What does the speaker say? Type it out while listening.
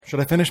Should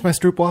I finish my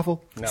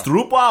stroopwafel? No.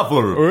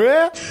 Stroopwafel.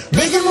 Yeah.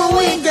 Making my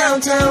way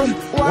downtown,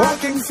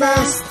 walking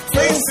fast,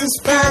 faces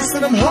fast,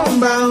 and I'm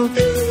homebound.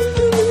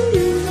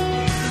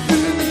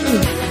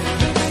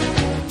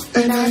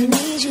 And I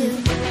need you.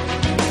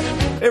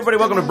 Hey everybody,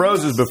 welcome to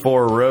Broses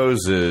Before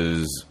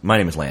Roses. My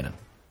name is Landon.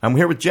 I'm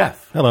here with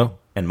Jeff. Hello.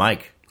 And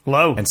Mike.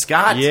 Hello. And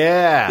Scott.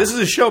 Yeah. This is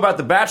a show about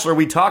The Bachelor.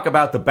 We talk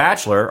about The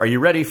Bachelor. Are you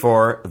ready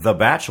for The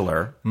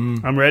Bachelor?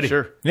 I'm ready.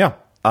 Sure. Yeah.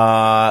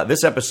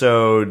 This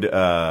episode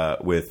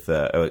with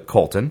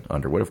Colton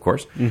Underwood, of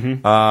course.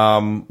 Mm-hmm.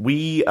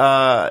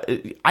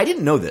 I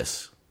didn't know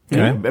this.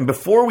 Okay. And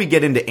before we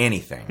get into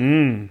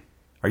anything,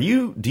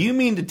 do you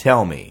mean to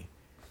tell me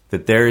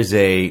that there is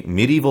a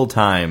medieval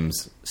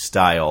times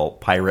style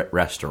pirate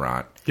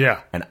restaurant?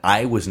 Yeah. And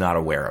I was not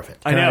aware of it.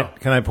 I know.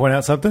 Can I point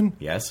out something?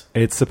 Yes.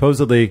 It's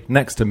supposedly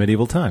next to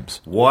Medieval Times.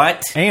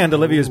 What? And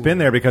Olivia's been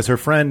there because her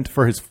friend,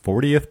 for his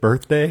 40th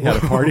birthday, had a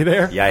party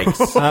there. Yikes.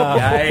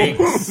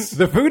 Yikes.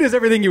 The food is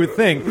everything you would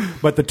think,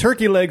 but the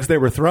turkey legs they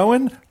were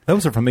throwing,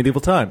 those are from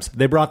Medieval Times.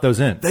 They brought those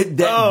in.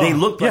 They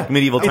look like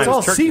medieval times It's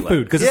all turkey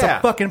seafood because it's Yeah.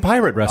 a fucking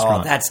pirate Oh,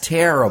 restaurant. that's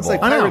terrible. It's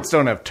like I know. pirates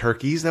don't have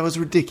turkeys. That was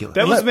ridiculous.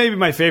 That was maybe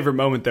my favorite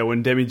moment, though,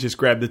 when Demi just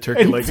grabbed the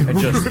turkey leg and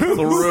just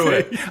threw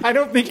it. I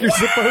don't think you're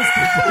supposed to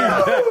do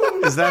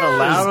that. Is that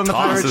allowed on the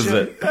pirate tosses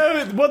ship?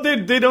 it. Well,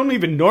 they don't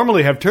even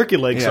normally have turkey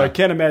legs, so Yeah. I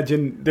can't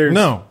imagine there's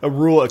No. a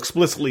rule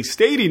explicitly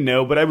stating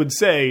no, but I would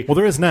say Well,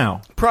 there is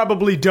now.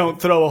 probably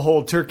don't throw a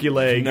whole turkey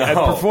leg at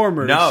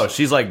performers. No,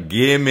 she's like,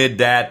 give me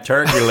that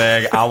turkey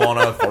leg. I want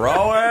to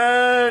throw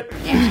it.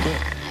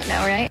 I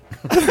know, right?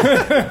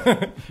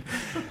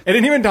 It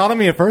didn't even dawn on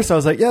me at first. I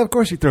was like, yeah, of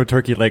course you throw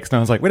turkey legs. And I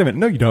was like, wait a minute.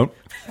 No, you don't.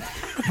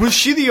 Was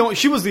she the only?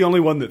 She was the only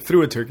one that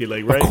threw a turkey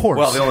leg, right? Of course.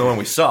 Well, the only one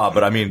we saw,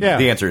 but I mean, Yeah.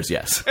 the answer is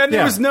yes. And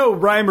there Yeah. was no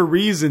rhyme or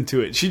reason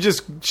to it. She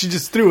just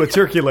threw a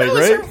turkey leg, That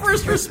was right? her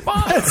first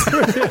response.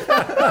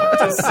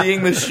 Just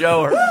seeing the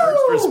show, her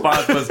first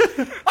response was,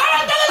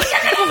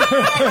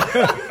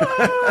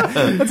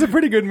 That's a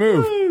pretty good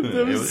move.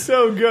 That was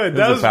so good.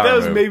 was a power That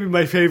was move. maybe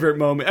my favorite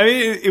moment. I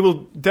mean, it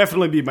will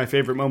definitely be my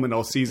favorite moment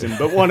all season,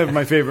 but one of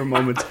my favorite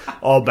moments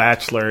all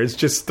Bachelor is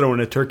just throwing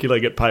a turkey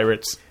leg at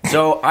pirates.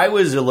 So I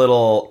was a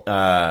little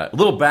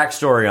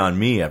backstory on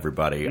me,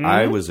 everybody.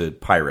 I was a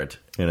pirate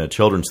in a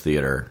children's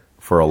theater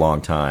for a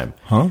long time.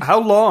 How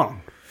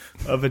long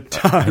of a I'd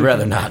time?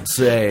 rather not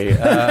say.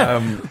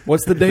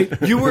 What's the date?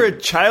 You were a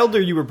child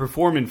or you were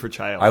performing for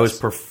child? I was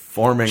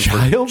performing for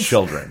Childs?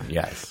 children.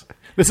 Yes,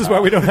 This is why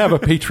we don't have a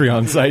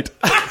Patreon site.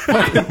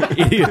 Fucking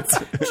idiots.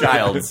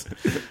 childs.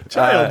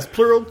 Childs,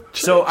 plural.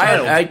 So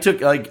child. I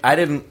took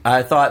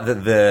I thought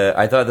that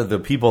the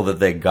people that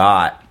they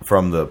got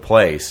from the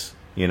place,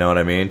 you know what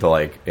I mean, to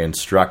like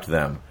instruct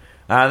them,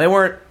 they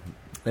weren't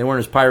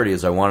as piratey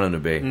as I wanted them to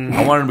be.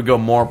 I wanted them to go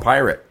more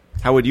pirate.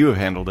 How would you have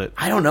handled it?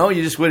 I don't know.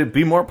 You just would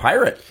be more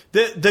pirate.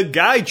 The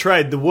guy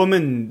tried. The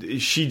woman,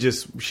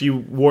 she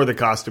wore the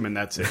costume and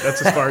that's it.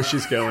 That's as far as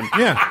she's going.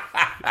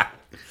 Yeah.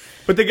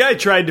 But the guy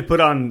tried to put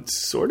on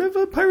sort of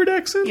a pirate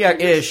accent. Yeah,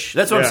 ish.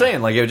 That's what I'm Yeah.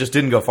 saying. Like it just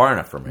didn't go far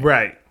enough for me.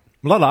 Right.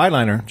 A lot of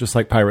eyeliner, just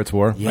like pirates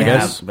wore, I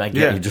guess.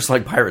 Yeah. Just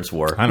like pirates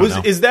wore. I don't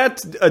know. Is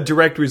that a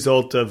direct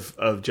result of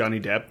Johnny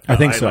Depp? I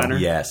think so. eyeliner?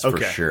 Yes,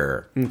 Okay. for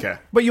sure. Okay.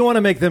 But you want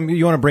to make them,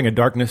 you want to bring a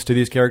darkness to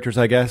these characters,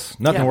 I guess.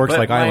 Nothing Yeah, works but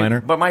like my-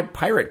 eyeliner. But my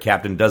pirate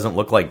captain doesn't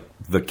look like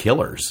the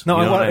Killers. No,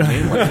 you I know want- what I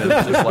mean? Like,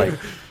 it's just like.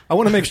 I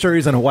want to make sure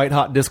he's in a white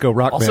hot disco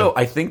rock Also, band.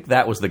 I think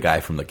that was the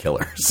guy from the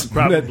Killers.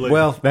 Probably.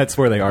 Well, that's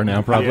where they are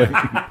now, probably.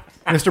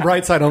 Mr.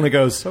 Brightside only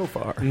goes so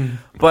far.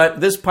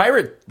 But this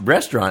pirate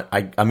restaurant,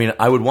 I mean,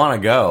 I would want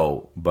to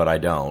go, but I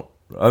don't.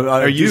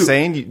 Are you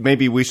saying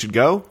maybe we should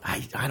go?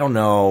 I don't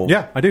know.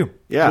 Yeah, I do.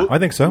 Yeah. I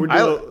think so. We're doing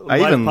a I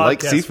live even like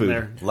podcast seafood. from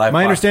there. Live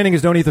My pod- understanding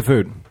is don't eat the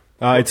food.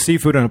 It's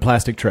seafood on a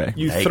plastic tray.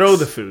 You Yikes. throw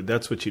the food.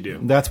 That's what you do.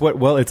 That's what,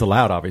 well, it's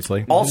allowed,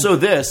 obviously. Also,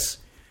 this,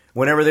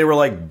 whenever they were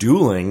like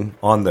dueling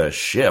on the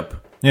ship,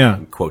 Yeah.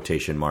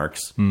 quotation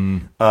marks,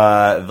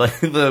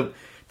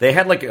 they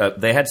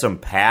had some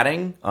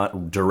padding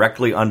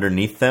directly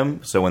underneath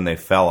them, so when they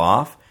fell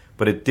off,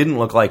 but it didn't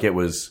look like it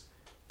was.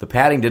 The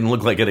padding didn't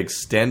look like it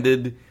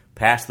extended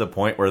past the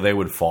point where they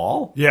would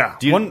fall. Yeah.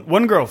 Do you-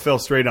 One girl fell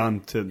straight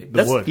onto the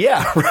That's- wood.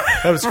 Yeah, right.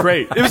 That was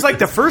great. It was like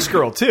the first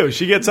girl, too.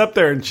 She gets up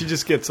there and she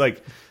just gets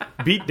like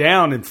beat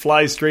down and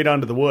flies straight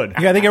onto the wood.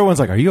 Yeah, I think everyone's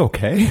like, are you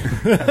okay?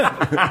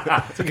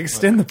 It's like,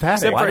 extend the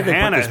padding. Except Why for did they put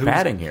Hannah, this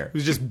padding here?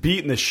 who's just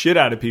beating the shit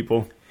out of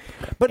people.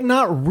 But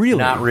not really.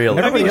 Not really.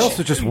 Everybody I mean, else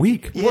is just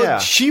weak. Yeah. Well,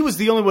 she was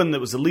the only one that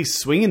was at least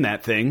swinging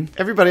that thing.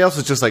 Everybody else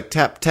was just like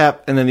tap,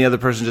 tap, and then the other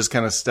person just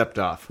kind of stepped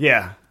off.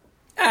 Yeah.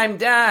 I'm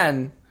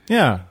done.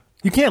 Yeah.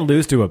 You can't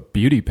lose to a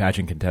beauty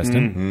pageant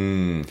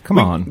contestant. Come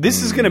on.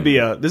 This is gonna be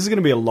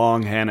a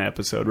long Hannah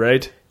episode,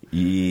 right?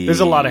 There's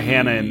a lot of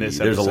Hannah in this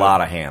There's episode. a lot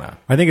of Hannah.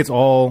 I think it's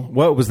all.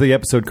 What was the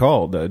episode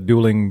called?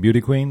 Dueling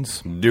Beauty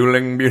Queens.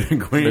 Dueling Beauty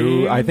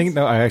Queen. I think.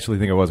 No, I actually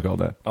think it was called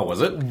that. Oh,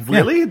 was it?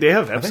 Really? They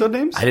have episode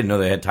names? I didn't know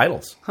they had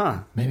titles.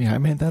 Maybe I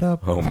made that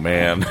up. Oh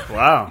man,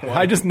 Wow.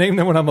 I just named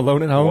them when I'm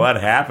alone at home. what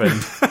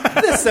happened?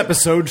 This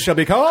episode shall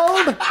be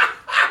called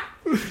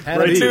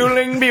Hannah B.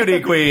 Tooling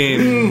beauty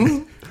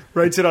queen.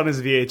 Writes it on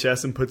his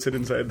VHS and puts it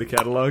inside the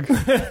catalog.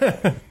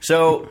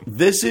 So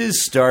this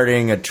is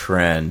starting a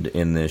trend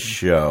in this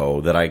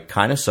show that I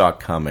kind of saw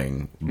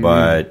coming,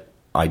 but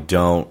I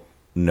don't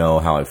know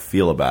how I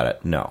feel about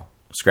it. No,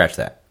 scratch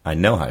that. I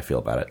know how I feel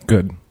about it.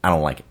 Good. I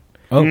don't like it.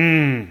 Oh.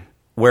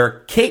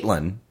 Where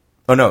Kaylin,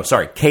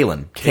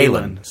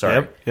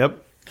 sorry.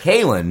 Yep.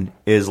 Kaylin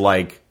is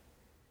like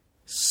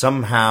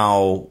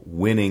somehow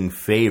winning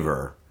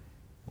favor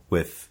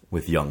with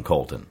young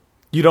Colton.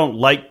 You don't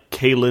like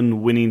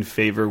Kaylin winning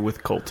favor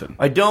with Colton.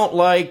 I don't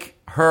like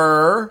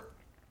her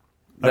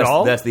At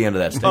all? That's the end of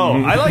that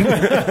statement. Oh, I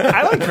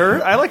like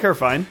her. I like her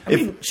fine. I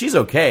mean, she's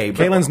okay.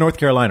 But Kaylin's North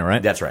Carolina,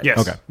 right? that's right. Yes.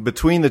 Okay.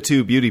 Between the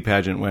two beauty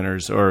pageant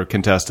winners or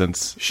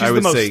contestants, She's I the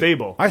would most say,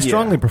 stable. I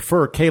strongly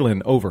prefer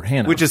Kaylin over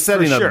Hannah. which is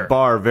setting For sure. the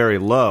bar very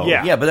low.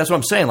 Yeah. Yeah, but that's what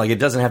I'm saying. Like, it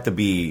doesn't have to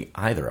be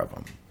either of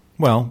them.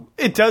 well,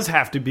 It does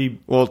have to be.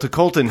 Well, to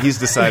Colton, he's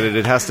decided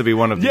it has to be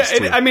one of Yeah, these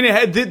two. I mean, it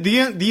had,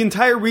 the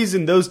entire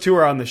reason those two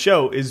are on the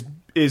show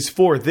is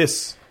for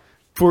this,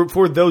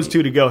 for those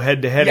two to go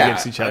head to head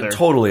against each other. I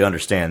totally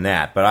understand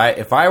that. But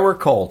if I were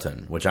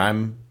Colton, which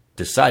I'm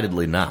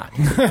decidedly not,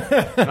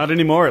 Not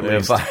anymore, at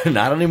least.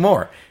 not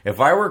anymore. If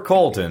I were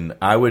Colton,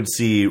 I would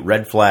see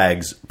red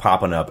flags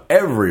popping up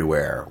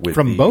everywhere.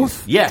 From these.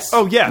 both? Yes.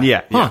 Oh yeah,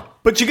 Yeah, yeah. Huh.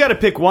 But you got to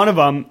pick one of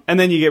them, and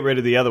then you get rid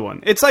of the other one.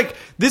 It's like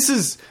this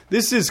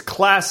is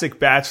classic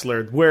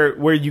Bachelor,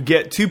 where you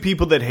get two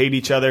people that hate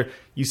each other.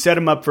 You set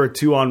them up for a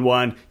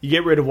 2-on-1. You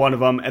get rid of one of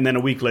them, and then a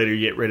week later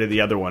you get rid of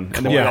the other one,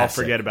 and then we all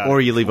Classic. forget about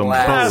or it. you leave them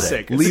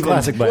Classic. both. Leave them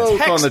Classic both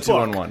Bachelor. on the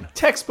Textbook. 2-on-1.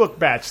 Textbook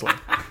Bachelor.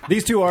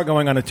 these two are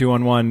going on a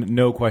 2-on-1,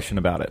 no question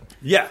about it.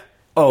 Yeah.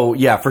 Oh,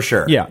 yeah, for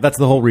sure. Yeah, that's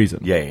the whole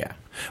reason. Yeah.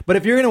 But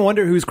if you're going to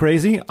wonder who's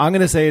crazy, I'm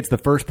going to say it's the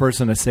first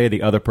person to say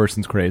the other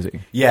person's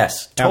crazy.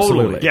 Yes, totally.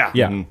 Absolutely. Yeah.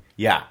 Yeah.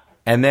 Yeah.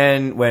 And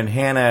then when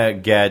Hannah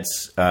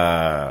gets...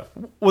 Well,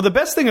 the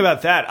best thing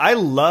about that,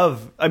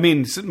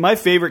 my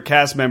favorite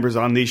cast members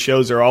on these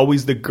shows are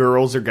always the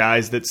girls or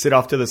guys that sit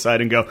off to the side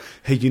and go,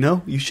 hey,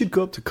 you should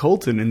go up to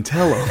Colton and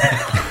tell him.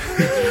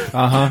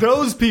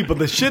 Those people,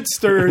 the shit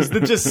stirrers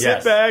that just sit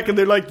Yes. back and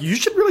they're like, you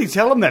should really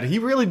tell him that. He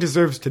really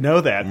deserves to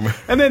know that.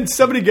 And then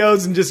somebody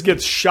goes and just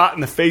gets shot in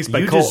the face by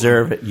you Colton.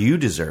 deserve it. You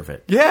deserve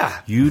it. Yeah.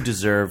 You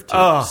deserve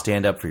to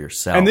stand up for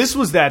yourself. And this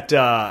was that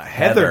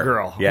Heather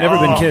girl. Yeah. Never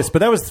been Oh. kissed, but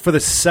that was for the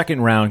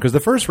second round, because the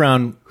first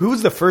round, Who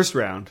was the first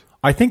round?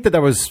 I think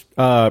that was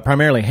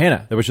primarily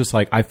Hannah. That was just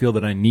like, I feel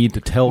that I need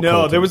to tell No,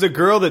 Colton. there was a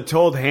girl that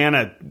told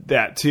Hannah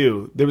that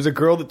too. There was a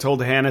girl that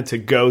told Hannah to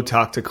go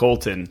talk to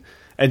Colton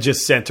and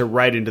just sent her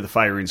right into the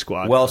firing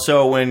squad. Well,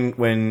 so when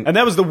and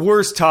that was the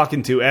worst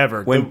talking to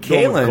ever. when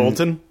The one with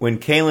Colton. when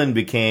Kaylin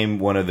became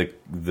one of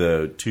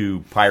the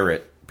two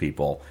pirate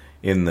people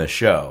in the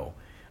show,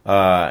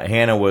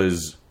 Hannah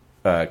was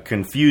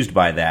confused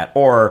by that,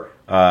 or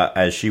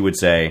as she would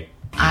say,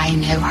 I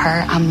know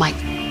her. I'm like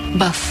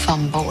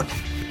befumbled.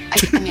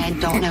 I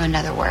don't know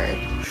another word.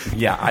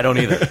 "Yeah, I don't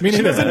either."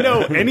 She doesn't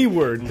know any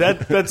word.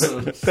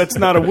 That's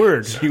not a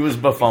word. She was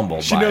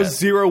befumbled. She by knows it.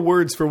 0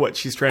 words for what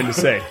she's trying to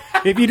say.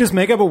 If you just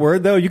make up a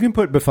word, though, you can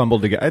put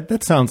befumbled together.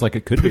 That sounds like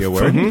it could be a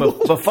word.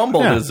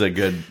 Befumbled Yeah. is a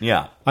good.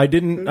 Yeah. I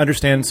didn't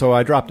understand, so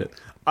I dropped it.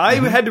 I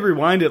had to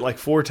rewind it like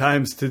 4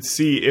 times to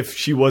see if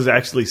she was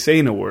actually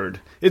saying a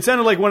word. It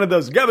sounded like one of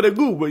those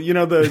gabba-da-goo,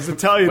 but those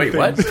Italian Wait,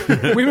 things.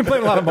 what? We've been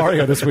playing a lot of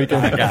Mario this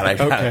weekend. I got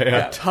it.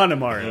 Yeah. Ton of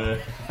Mario.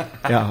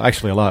 Yeah,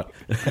 actually a lot.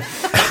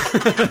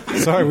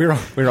 Sorry, we were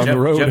on the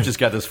road. Jeff just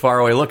got this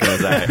faraway look in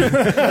his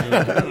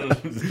eye.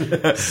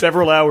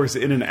 Several hours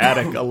in an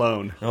attic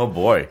alone. Oh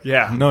boy.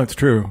 Yeah. No, it's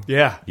true.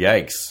 Yeah.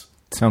 Yikes.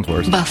 Sounds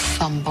worse.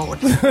 Befumbled.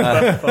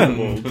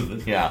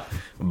 Yeah.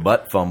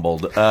 Butt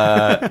fumbled.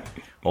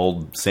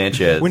 Old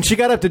Sanchez. When she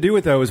got up to do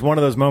it, though, it was one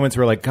of those moments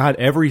where, like, God,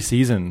 every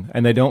season,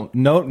 and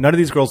none of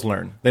these girls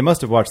learn. They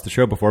must have watched the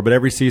show before, but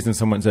every season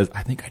someone says,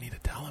 I think I need to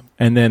tell him.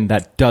 And then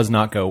that does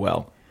not go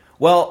well.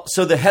 Well,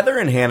 so the Heather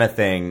and Hannah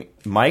thing,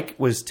 Mike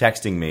was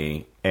texting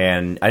me,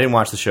 and I didn't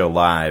watch the show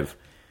live,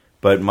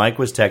 but Mike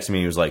was texting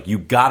me. He was like, you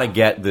got to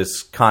get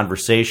this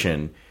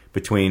conversation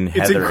between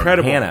Heather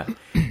incredible. and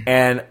Hannah.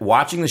 And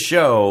watching the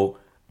show,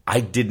 I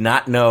did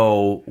not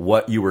know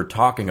what you were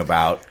talking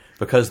about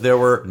because there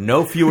were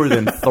no fewer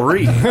than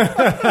 3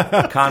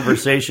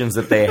 conversations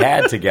that they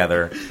had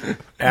together.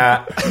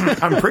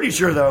 I'm pretty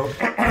sure,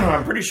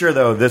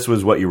 though, this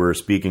was what you were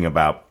speaking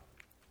about.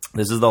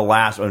 This is the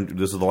last one.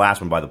 This is the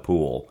last one by the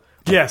pool.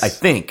 Yes. I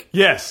think.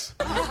 Yes.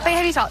 Wait,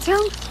 have you talked to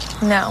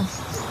him? No.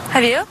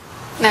 Have you?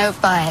 No,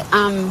 but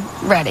I'm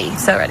ready.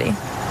 So ready.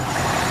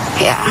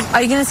 Yeah.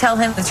 Are you going to tell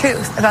him the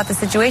truth about the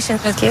situation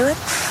with Kaylin?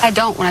 I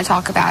don't want to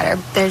talk about her.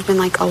 There's been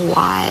like a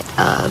lot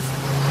of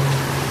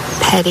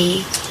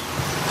petty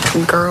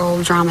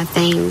girl drama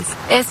things.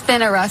 It's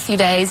been a rough few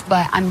days,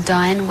 but I'm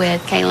done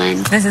with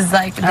Kaylin. This is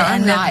like the I'm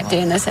end not of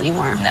doing this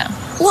anymore. No.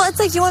 Well, it's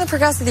like you want to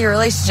progress with your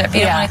relationship.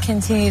 You Yeah. don't want to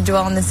continue to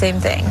dwell on the same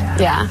thing.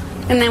 Yeah.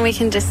 And then we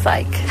can just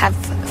like have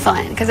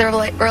fun because the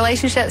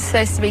relationship's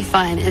supposed to be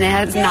fun, and it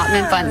has not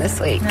been fun this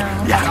week. No,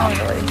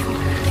 totally.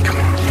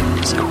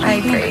 I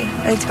agree.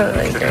 I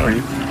totally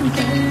agree.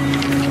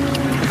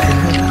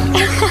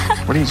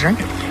 What are you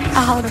drinking?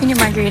 A jalapeno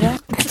margarita.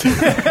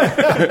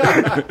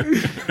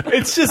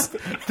 It's just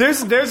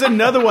there's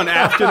another one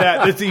after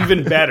that that's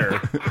even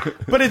better.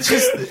 But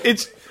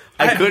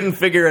I couldn't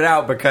figure it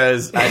out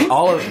because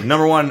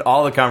number one,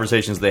 all the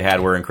conversations they had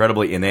were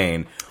incredibly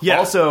inane. Yeah.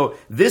 Also,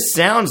 this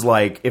sounds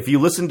like, if you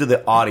listen to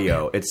the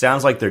audio, it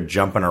sounds like they're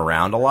jumping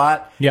around a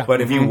lot. Yeah.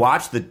 But if you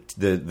watch the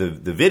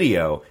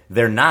video,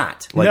 they're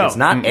not. Like, No. it's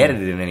not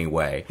edited in any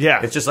way.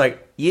 Yeah. It's just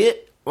like, you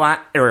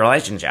want a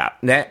relationship.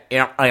 Like,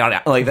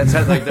 that's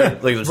how,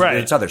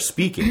 that's how they're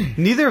speaking.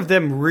 neither of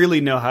them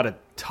really know how to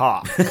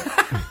talk.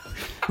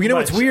 You know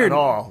what's Much weird? at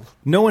all.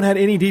 No one had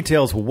any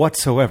details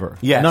whatsoever.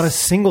 Yes. Not a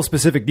single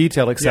specific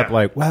detail except Yeah.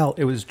 like, well,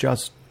 it was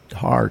just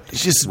hard.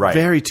 She's just Right.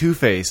 very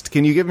two-faced.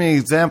 Can you give me an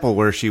example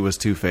where she was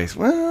two-faced?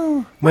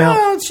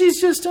 Well,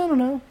 She's just, I don't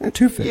know.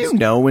 two-faced. you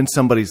know when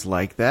somebody's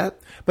like that.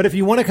 But if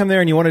you want to come there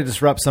and you want to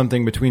disrupt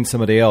something between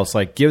somebody else,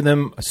 like give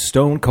them a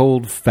stone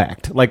cold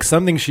fact, like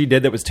something she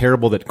did that was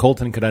terrible that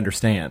Colton could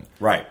understand.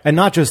 Right. And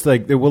not just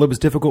like, well, it was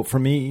difficult for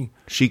me.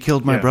 She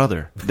killed my Yeah.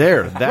 brother.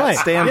 There, that Right.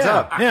 stands Yeah.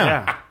 up. Yeah.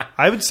 Yeah.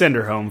 I would send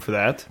her home for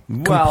that.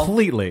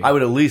 Completely. I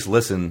would at least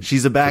listen.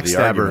 She's a to the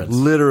backstabber, arguments.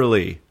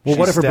 literally. Well, She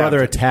what if her stabbed brother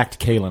him. attacked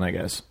Kaylin, I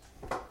guess?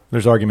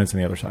 There's arguments on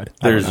the other side.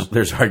 I don't know.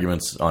 There's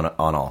arguments on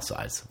all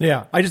sides.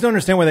 Yeah. I just don't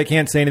understand why they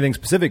can't say anything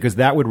specific because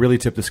that would really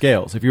tip the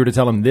scales. If you were to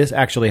tell them this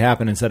actually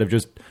happened instead of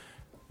just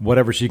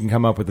whatever she can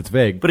come up with that's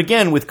vague. But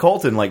again, with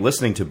Colton, like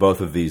listening to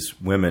both of these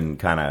women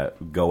kind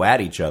of go at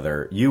each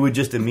other, you would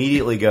just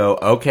immediately go,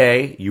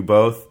 okay, you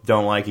both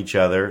don't like each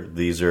other.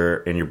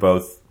 And you're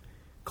both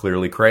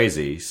clearly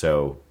crazy.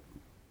 So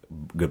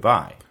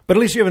goodbye. But at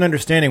least you have an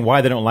understanding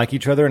why they don't like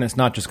each other, and it's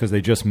not just because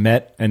they just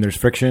met and there's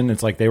friction.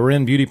 It's like they were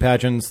in beauty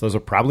pageants. Those are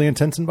probably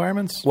intense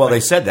environments. Well,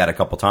 they said that a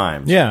couple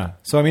times. Yeah.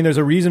 So, I mean, there's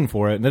a reason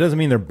for it, and that doesn't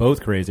mean they're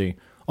both crazy.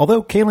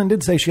 Although Kaylin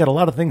did say she had a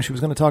lot of things she was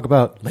going to talk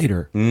about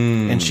later.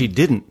 And she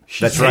didn't.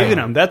 That's Saving right.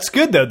 them. That's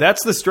good, though.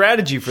 That's the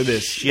strategy for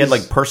this. She had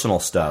like personal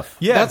stuff.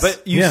 Yeah,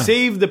 but you yeah.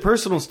 save the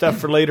personal stuff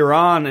for later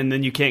on, and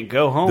then you can't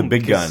go home. The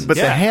big because- gun. But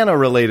the Yeah.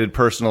 Hannah-related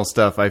personal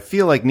stuff, I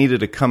feel like needed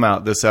to come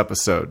out this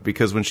episode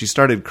because when she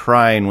started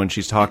crying when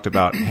she talked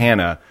about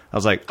Hannah, I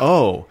was like,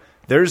 oh,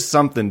 there's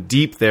something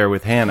deep there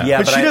with Hannah. Yeah.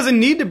 But but she I- doesn't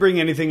need to bring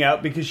anything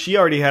out because she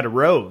already had a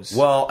rose.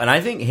 Well, and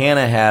I think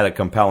Hannah had a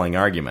compelling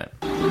argument.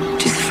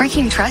 Just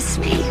freaking trust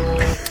me.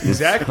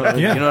 exactly.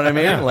 Yeah. You know what I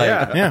mean? Yeah.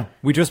 Like, Yeah.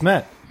 We just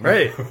met.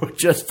 Right.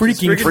 just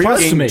Freaking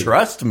trust me.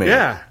 Trust me.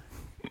 Yeah.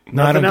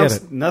 No, I don't else,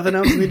 get it. Nothing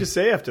else need to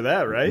say after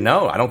that, right?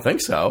 No, I don't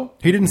think so.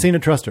 He didn't seem to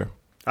trust her.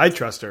 I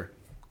trust her.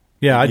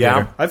 Yeah, I did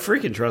Yeah. her. I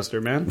freaking trust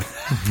her, man.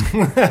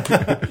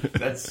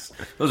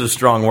 Those are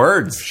strong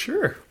words.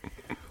 Sure.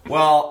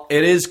 Well,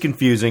 it is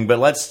confusing, but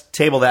let's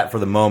table that for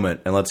the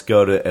moment and let's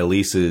go to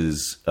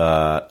Elise's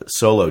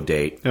solo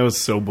date. That was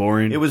so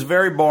boring. It was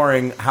very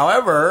boring.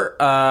 However,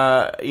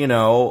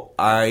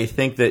 I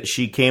think that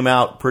she came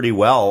out pretty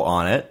well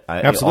on it.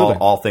 Absolutely.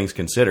 All things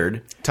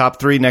considered. Top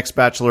 3 next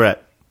Bachelorette.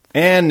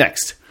 And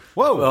next.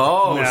 Whoa.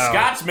 Oh, No.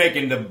 Scott's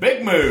making the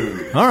big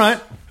move. All right.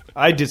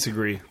 I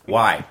disagree.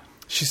 Why?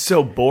 She's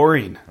so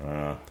boring.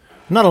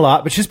 Not a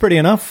lot, but she's pretty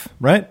enough,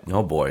 right?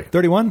 Oh, boy.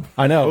 31?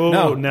 I know.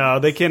 Oh, no.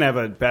 They can't have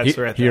a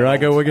bachelorette. Here that I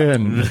old. go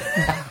again.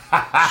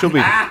 She'll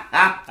be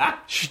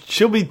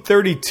She'll be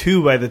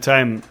 32 by the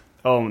time.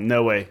 Oh,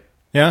 no way.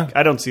 Yeah?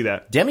 I don't see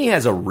that. Demi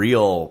has a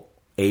real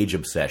age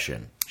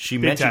obsession. She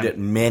mentioned time. it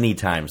many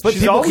times. She's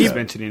people always keep-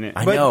 mentioning it.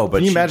 I know, but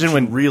can you she imagine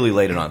when- really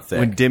laid it on thick.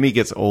 when Demi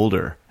gets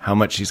older, how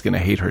much she's going to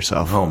hate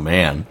herself. Oh,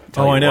 man.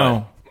 Tell Oh, you I know.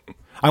 what.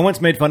 I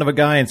once made fun of a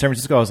guy in San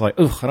Francisco. I was like,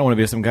 ugh, I don't want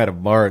to be some guy at a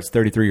bar that's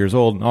 33 years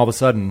old. And all of a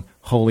sudden,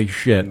 holy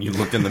shit. You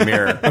looked in the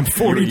mirror. I'm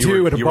 42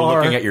 you were, at a you bar.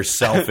 were looking at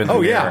yourself in the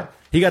Oh, mirror. yeah.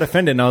 He got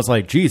offended, and I was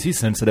like, geez, he's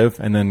sensitive.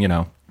 And then,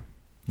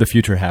 the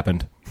future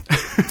happened.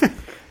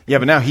 Yeah,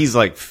 but now he's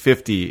like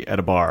 50 at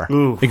a bar.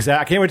 Ooh.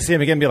 Exactly. I can't wait to see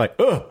him again and be like,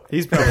 ugh,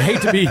 I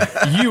hate to be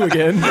you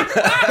again.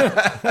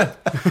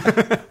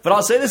 But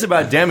I'll say this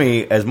about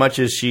Demi: as much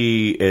as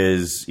she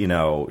is,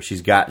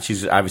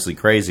 she's obviously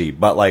crazy,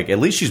 but like at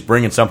least she's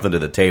bringing something to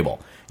the table.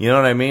 You know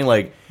what I mean?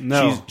 Like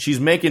No. she's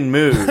making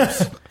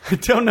moves. I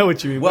don't know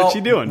what you mean. Well, What's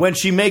she doing? When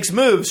she makes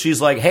moves,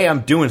 she's like, "Hey,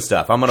 I'm doing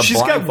stuff. I'm going to She's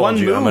got blindfold one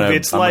you. I'm move. going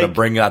It's to like-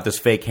 bring out this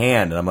fake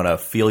hand, and I'm going to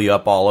feel you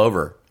up all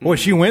over." Boy,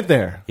 she went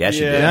there. Yeah,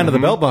 she Yeah. did. Down to the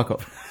belt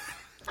buckle.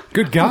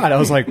 Good God. I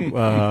was like,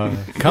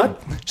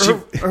 cut?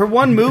 her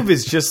one move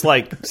is just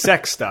like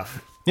sex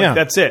stuff. Like, Yeah.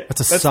 that's it.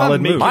 That's a not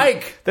solid making- move.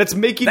 Mike, That's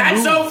making that's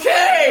moves.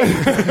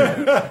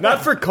 okay.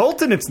 Not for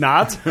Colton, it's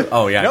not.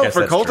 Oh yeah, I No, guess for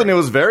that's Colton true. it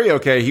was very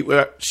okay.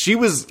 She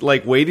was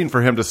like waiting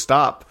for him to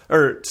stop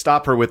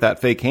her with that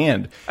fake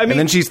hand. mean- and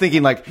then she's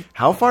thinking like,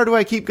 how far do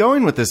I keep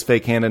going with this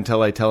fake hand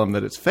until I tell him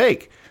that it's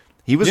fake?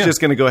 He was Yeah. just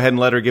going to go ahead and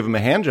let her give him a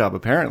hand job,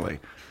 apparently.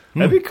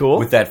 That'd be cool.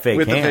 with that fake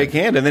with hand. the fake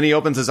hand. And then he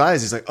opens his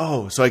eyes. He's like,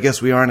 oh, so I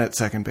guess we aren't at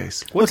second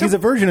base. Look, he's a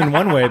virgin in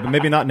one way, but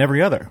maybe not in every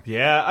other.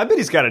 Yeah, I bet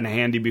he's got a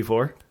handy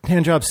before.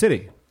 Handjob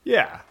City.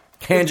 Yeah.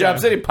 Hand Job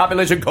City,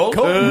 population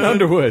Colton.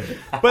 Underwood.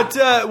 But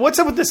what's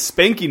up with the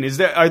spanking? Is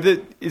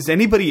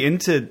anybody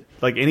into,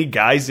 like, any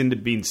guys into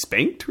being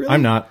spanked? Really?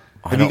 I'm not.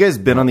 Have you guys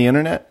been on the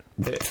internet?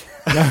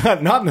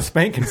 Not in the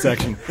spanking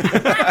section.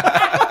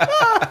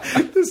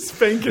 The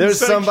spanking. There's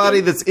section.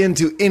 somebody that's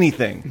into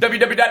anything.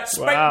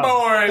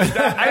 www.spankboys.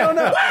 I don't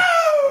know.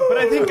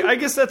 But I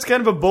guess that's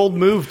kind of a bold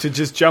move to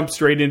just jump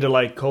straight into,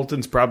 like,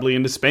 Colton's probably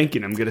into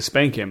spanking. I'm going to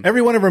spank him.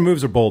 Every one of her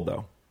moves are bold,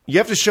 though. You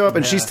have to show up,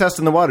 and she's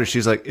testing the water.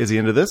 She's like, is he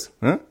into this?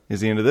 Huh?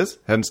 Is he into this?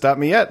 Hadn't stopped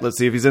me yet. Let's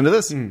see if he's into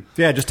this.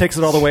 Yeah, just takes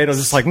it all the way to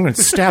just like, I'm going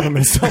to stab him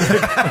in his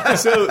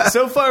stomach.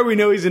 So far we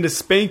know he's into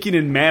spanking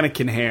and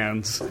mannequin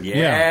hands.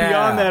 Yeah.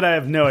 Beyond that, I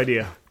have no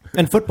idea.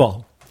 And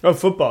football. Oh,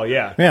 football,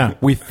 yeah. Yeah,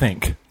 we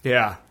think.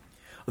 Yeah.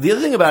 The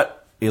other thing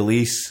about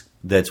Elise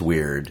that's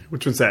weird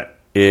Which one's that?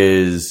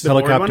 is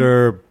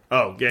Helicopter.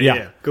 Oh, Yeah.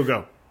 yeah.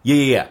 Go.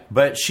 Yeah.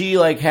 But she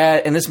like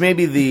had, and this may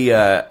be the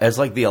as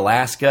like the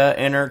Alaska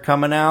in her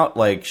coming out.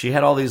 Like she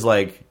had all these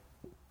like,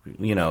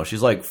 you know,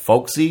 she's like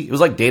folksy. It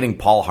was like dating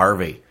Paul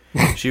Harvey.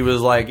 She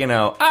was like, you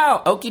know,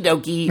 oh, okie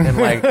dokie, and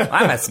like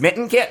I'm a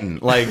smitten kitten.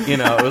 Like, you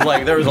know, it was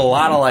like there was a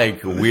lot of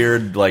like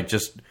weird, like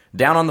just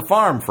down on the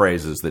farm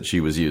phrases that she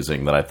was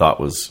using that I thought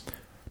was.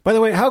 By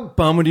the way, how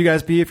bummed would you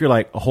guys be if you're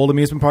like, a whole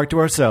amusement park to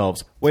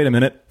ourselves? Wait a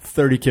minute,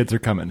 30 kids are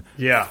coming.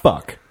 Yeah.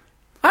 Fuck.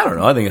 I don't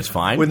know. I think it's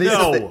fine. When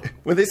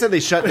they said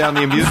they shut down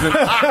the amusement,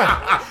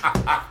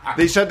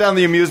 they shut down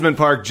the amusement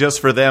park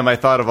just for them. I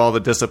thought of all the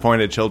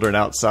disappointed children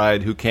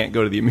outside who can't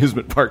go to the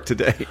amusement park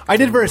today. I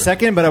did for a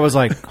second, but I was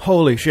like,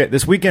 holy shit.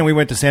 This weekend we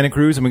went to Santa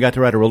Cruz and we got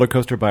to ride a roller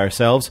coaster by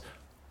ourselves.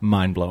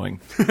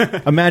 Mind-blowing.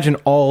 Imagine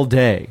all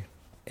day.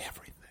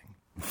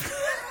 Everything.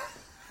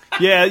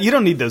 Yeah, you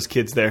don't need those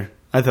kids there.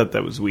 I thought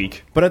that was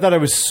weak. But I thought it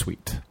was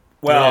sweet.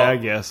 Well, Yeah, I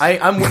guess.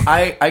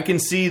 I can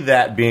see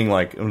that being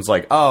like, it was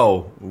like,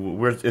 oh,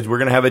 we're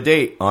going to have a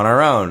date on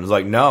our own. It's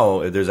like,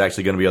 no, there's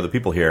actually going to be other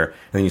people here. And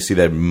then you see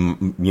that,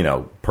 you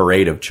know,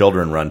 parade of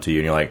children run to you,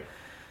 and you're like,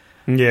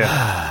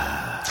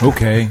 Yeah.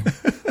 Okay.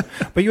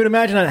 But you would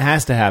imagine that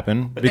has to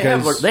happen but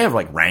because they have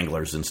like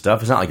Wranglers and stuff.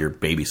 It's not like you're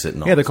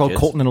babysitting all yeah, they're these called kids.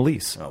 Colton and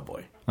Elise. Oh,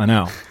 boy. I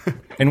know.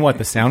 And what,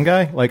 the sound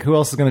guy? Like, who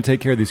else is going to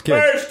take care of these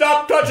kids? Hey,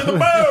 stop touching the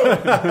bone!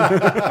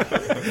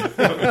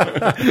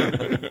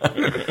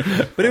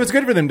 But it was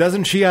good for them.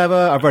 Doesn't she have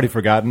a... I've already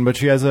forgotten, but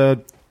she has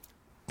a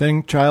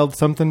thing, child,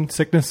 something,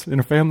 sickness in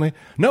her family?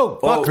 No,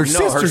 fuck, her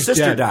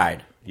sister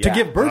died. to Yeah.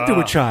 give birth to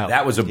a child.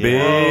 That was a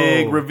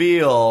big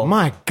reveal.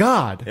 My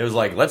God. It was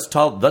like, let's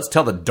tell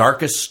the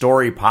darkest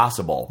story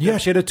possible. Yeah,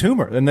 she had a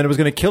tumor, and then it was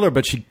going to kill her,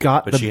 but she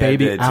got But the she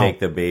baby had to out. take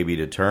the baby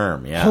to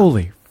term. Yeah.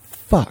 Holy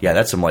fuck. Yeah,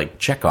 that's some like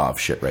Chekhov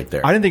shit right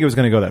there. I didn't think it was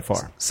going to go that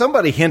far.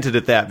 Somebody hinted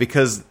at that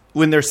because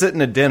when they're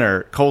sitting at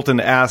dinner, Colton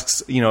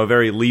asks, you know, a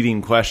very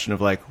leading question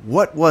of like,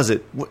 what was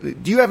it?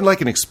 Do you have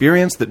like an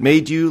experience that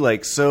made you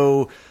like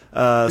so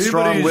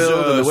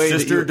strong-willed in the way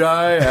sister that you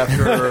die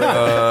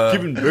after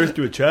Giving birth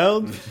to a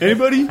child?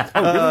 Anybody?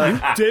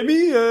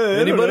 Demi?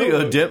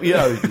 anybody?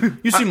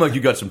 You seem like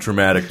you got some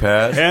traumatic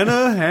past.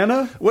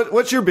 Hannah?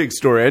 What's your big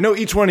story? I know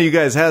each one of you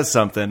guys has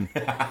something,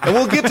 and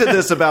we'll get to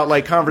this about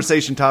like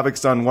conversation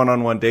topics on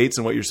one-on-one dates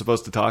and what you're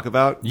supposed to talk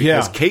about. Because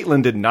Yeah.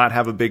 Caitlin did not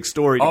have a big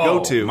story to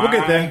go to. My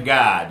get there.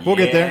 God, We'll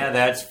get there.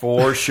 That's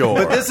for sure.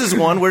 But this is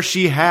one where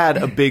she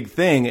had a big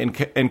thing,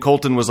 and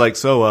Colton was like,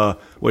 "So,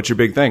 what's your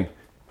big thing?"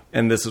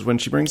 And this is when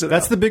she brings it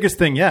That's up. the biggest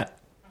thing yet.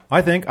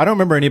 I think. I don't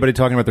remember anybody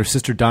talking about their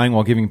sister dying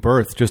while giving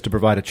birth just to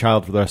provide a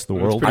child for the rest of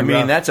the world. I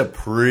mean, that's a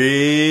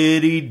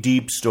pretty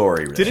deep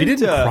story. Really. She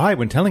didn't cry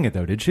when telling it,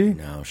 though, did she?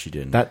 No, she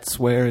didn't. That's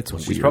where it's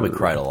She's weird. probably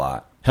cried a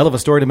lot. Hell of a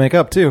story to make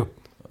up, too.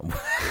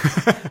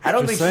 I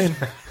don't Just think.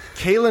 saying.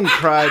 Kaylin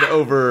cried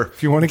over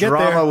you wanna get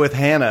drama there. with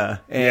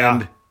Hannah,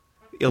 and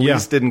Elise Yeah.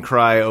 didn't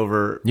cry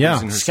over Yeah.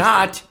 losing her sister.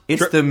 Scott,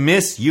 it's the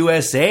Miss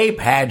USA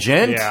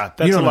pageant. Yeah, You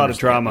that's a don't lot understand. of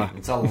drama.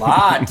 It's a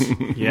lot.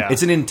 Yeah.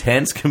 It's an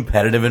intense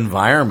competitive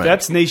environment.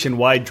 That's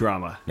nationwide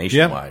drama. Yeah,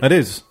 nationwide. that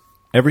is.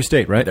 Every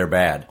state, right? They're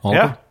bad. All of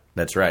Yeah. them?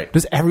 That's right.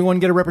 Does everyone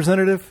get a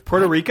representative?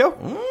 Puerto Rico?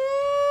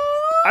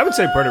 I would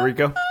say Puerto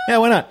Rico. Yeah,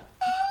 why not?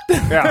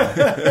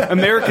 Yeah.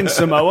 American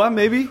Samoa,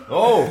 maybe?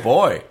 Oh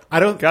boy, I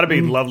don't. Got to be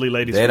lovely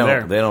ladies they from don't.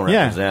 there. They don't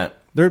Yeah. represent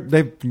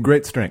They've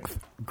great strength.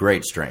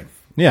 great strength.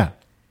 Yeah.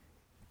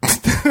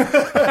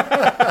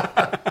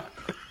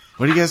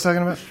 What are you guys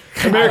talking about?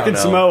 American know.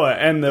 Samoa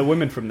and the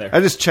women from there. I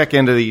just check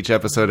into each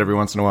episode every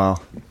once in a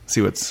while,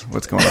 see what's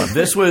going on.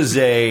 This was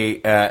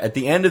at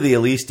the end of the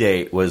Elise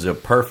date was a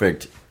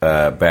perfect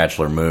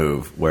bachelor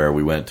move where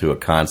we went to a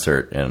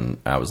concert and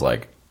I was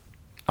like,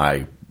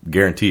 I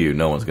guarantee you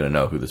no one's going to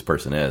know who this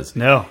person is.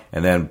 No.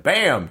 And then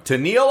bam, to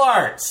Neil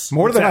Arts.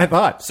 More than I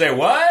thought. Say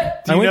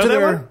what? I went know to that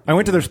their. one? I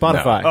went to their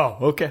Spotify.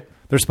 Oh, okay.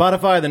 Their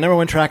Spotify, the number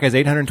one track has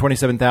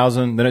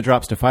 827,000. Then it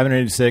drops to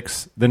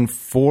 586. Then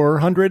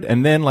 400,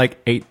 and then like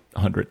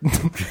 800.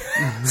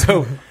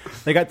 So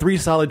they got 3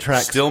 solid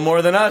tracks. Still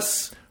more than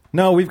us.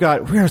 No,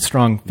 we're a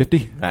strong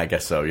 50. I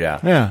guess so. Yeah.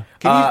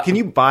 Yeah. Can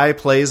you buy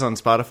plays on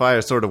Spotify?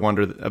 I sort of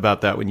wonder about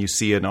that when you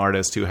see an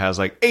artist who has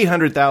like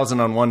 800,000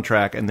 on one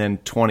track and then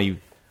 20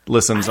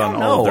 listens on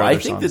all of their I other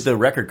think songs. that the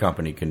record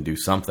company can do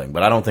something,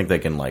 but I don't think they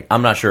can, like,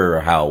 I'm not sure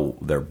how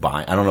they're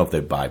buying. I don't know if they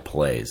buy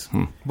plays.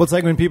 Well, it's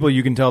like when people,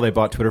 you can tell they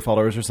bought Twitter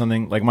followers or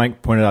something. Like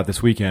Mike pointed out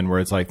this weekend, where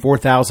it's like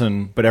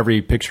 4,000, but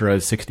every picture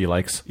has 60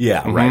 likes.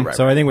 Yeah, right.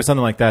 So I think with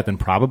something like that, then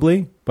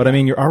probably. But I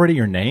mean, you're already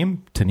your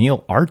name,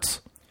 Tennille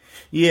Arts.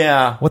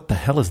 Yeah. What the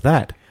hell is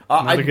that?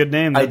 Not a good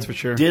name, that's I for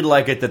sure. did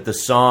like it that the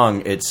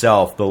song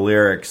itself, the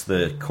lyrics,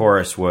 the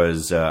chorus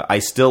was, I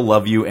still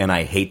love you and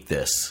I hate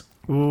this.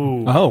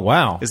 Ooh. Oh,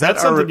 wow. Is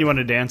That's that something you want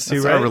to dance to,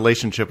 That's right? our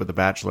relationship with The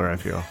Bachelor, I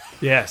feel.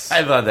 Yes.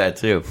 I thought that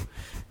too.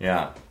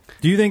 Yeah.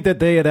 Do you think that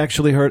they had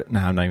actually heard? No,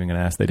 I'm not even going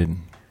to ask. They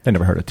didn't. They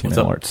never heard of Tennille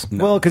up? Arts.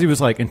 No. Well, because he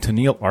was like, and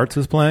Tennille Arts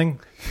is playing.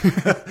 And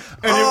it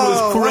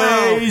was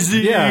crazy.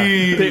 Yeah.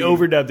 They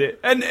overdubbed it.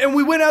 And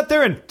we went out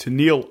there and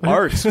Tennille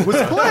Arts was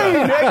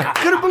playing. I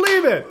couldn't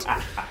believe it.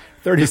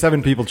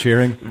 37 people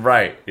cheering.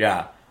 Right,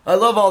 yeah. I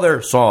love all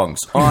their songs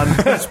on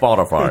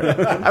Spotify.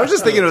 I was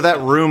just thinking of that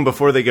room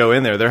before they go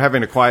in there. They're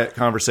having a quiet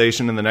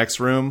conversation in the next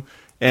room.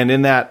 And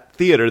in that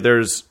theater,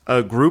 there's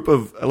a group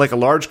of, like a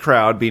large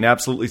crowd being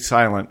absolutely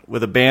silent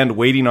with a band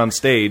waiting on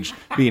stage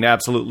being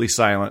absolutely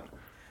silent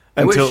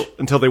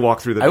until they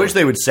walk through the door. I wish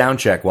they would sound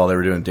check while they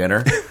were doing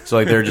dinner. So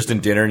like they were just in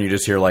dinner and you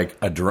just hear like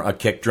a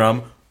kick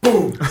drum.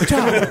 Boom.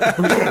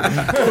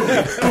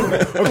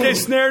 Okay,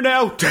 snare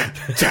now.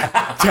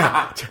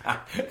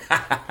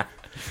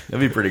 That'd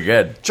be pretty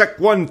good. Check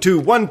 1 2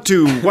 1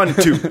 2 1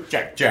 2.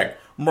 Check, check.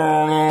 A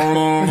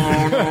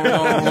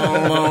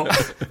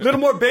little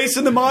more bass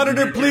in the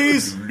monitor,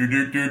 please.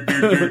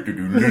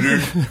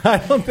 I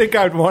don't think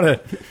I'd want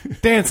to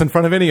dance in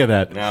front of any of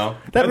that. No.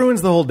 That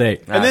ruins the whole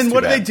date. And then That's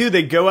what too do they bad. do?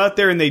 They go out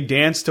there and they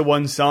dance to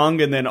one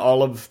song, and then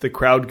all of the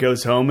crowd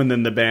goes home, and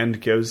then the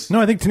band goes. No,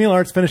 I think Tennille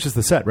Arts finishes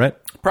the set, right?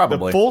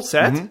 Probably. The full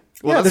set?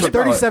 Yeah, there's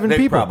 37 they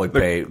people.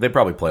 They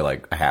probably play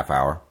like a half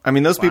hour. I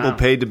mean, those people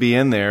paid to be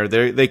in there.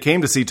 They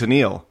came to see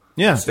Tennille.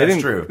 Yeah. That's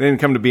true. They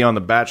didn't come to be on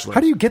The Bachelor. How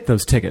do you get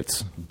those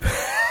tickets?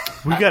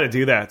 We got to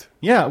do that.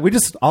 Yeah,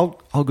 I'll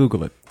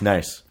Google it.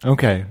 Nice.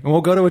 Okay. And we'll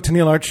go to a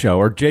Tennille Arts show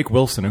or Jake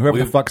Wilson or whoever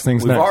the fuck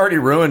sings We've next. already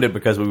ruined it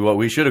because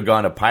we should have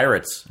gone to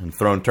Pirates and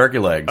thrown turkey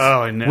legs.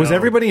 Oh, I know. Was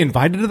everybody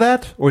invited to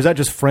that? Or was that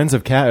just friends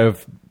of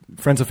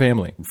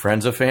family?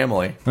 Friends of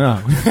family. Oh.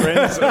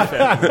 Friends and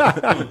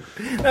family.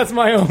 That's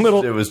my own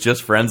little... It was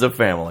just friends of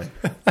family.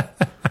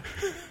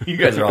 You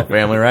guys are all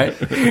family, right?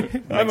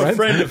 I'm a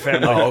friend of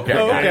family. Oh, okay.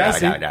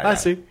 I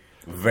see.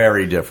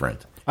 Very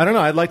different. I don't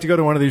know. I'd like to go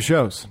to one of these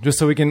shows just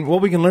so we can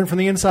learn from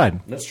the inside.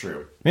 That's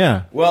true.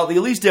 Yeah. Well, the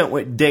Elise date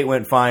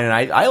went fine, and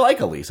I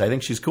like Elise. I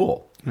think she's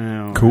cool.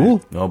 No.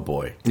 Cool. Oh,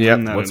 boy.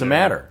 Yep. What's the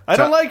matter? I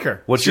don't like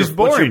her. What's your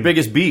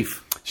biggest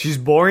beef? She's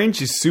boring.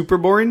 She's super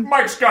boring.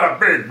 Mike's got a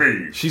big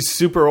beef. She's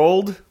super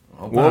old.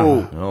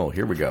 Whoa. Oh,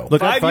 here we go.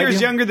 Look, 5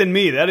 years younger than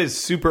me. That is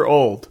super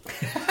old.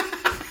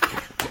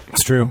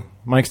 It's true.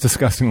 Mike's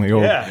disgustingly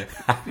old. Yeah.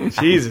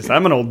 Jesus,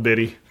 I'm an old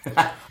biddy.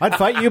 I'd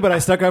fight you, but I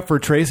stuck up for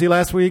Tracy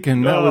last week,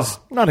 and that was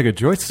not a good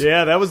choice.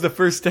 Yeah, that was the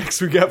first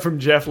text we got from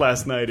Jeff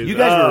last night. You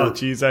guys were-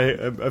 Jeez,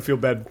 I feel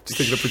bad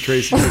sticking up for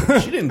Tracy.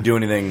 She didn't do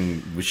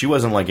anything. She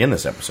wasn't like in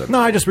this episode. No,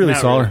 I just really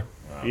Not saw really. her.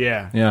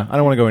 Yeah. Yeah, I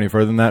don't want to go any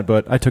further than that,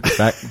 but I took it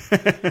back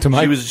to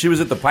Mike. She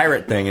was at the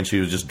pirate thing, and she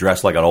was just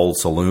dressed like an old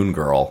saloon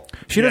girl.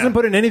 She doesn't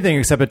put in anything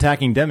except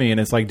attacking Demi, and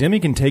it's like Demi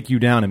can take you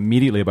down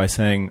immediately by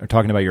saying or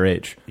talking about your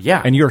age.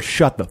 Yeah. and you're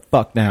shut the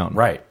fuck down.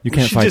 Right. You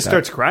can't She fight just that.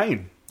 starts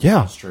crying.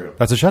 Yeah, That's true.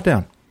 That's a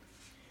shutdown.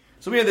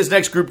 So we had this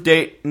next group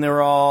date, and they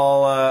were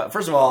all.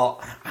 First of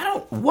all,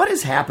 what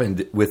has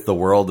happened with the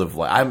world of?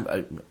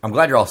 I'm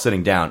glad you're all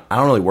sitting down. I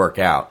don't really work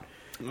out,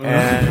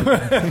 and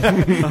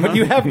But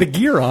you have the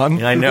gear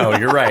on. I know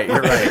you're right.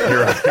 You're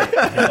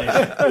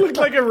right. You look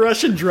like a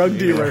Russian drug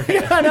dealer.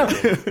 I know.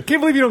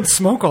 Can't believe you don't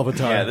smoke all the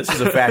time. Yeah, this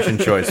is a fashion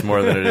choice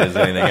more than it is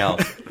anything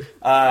else.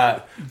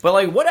 But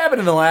like, what happened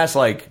in the last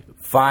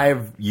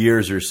 5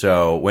 years or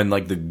so when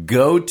the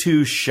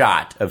go-to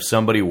shot of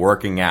somebody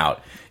working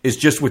out is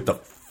just with the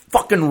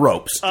fucking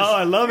ropes? Oh,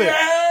 I love it.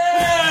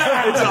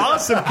 Yeah! It's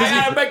awesome. I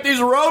gotta make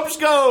these ropes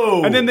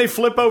go. And then they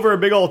flip over a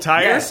big old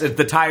tire. yes,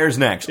 the tire's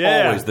next.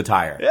 Yeah. Always the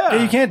tire. Yeah.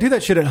 You can't do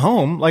that shit at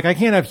home. I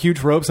can't have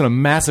huge ropes and a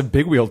massive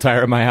big wheel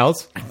tire in my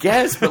house.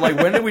 Yes, but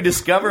when did we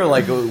discover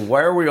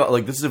why are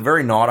we this is a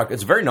very nautical?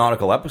 It's a very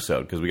nautical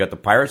episode because we got the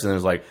pirates and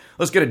there's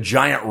let's get a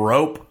giant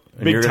rope.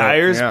 And Big you're gonna-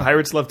 tires. yeah.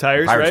 Pirates love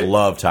tires, Pirates right?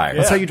 love tires.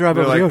 That's how you drive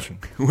They're over the like, ocean.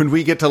 when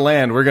we get to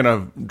land, we're going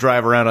to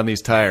drive around on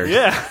these tires.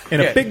 Yeah.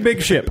 In a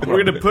big ship.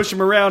 We're going to push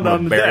them around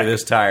on the bury deck.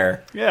 this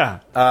tire.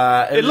 Yeah.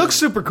 It It looks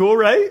super cool,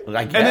 right?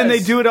 I And then they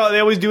guess. do it. They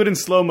always do it in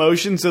slow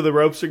motion, so the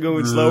ropes are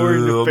going slower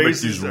and They'll the make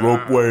faces. these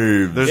rope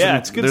waves. There's, Yeah, a,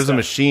 it's good there's a stuff.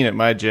 machine at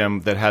my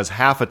gym that has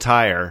half a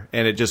tire,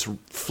 and it just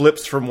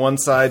flips from one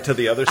side to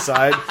the other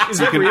side. Is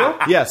that real?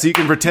 Yeah, so you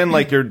can pretend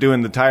like you're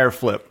doing the tire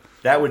flip.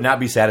 That would not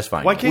be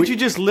satisfying. Why can't you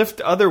just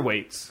lift other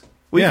weights?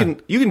 You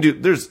can do.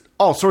 There's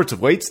all sorts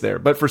of weights there,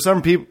 but for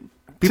some people,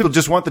 People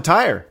just want the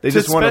tire. They To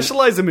just want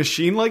specialize a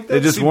machine like that They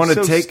just seems want to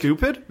so take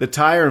stupid. the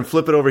tire and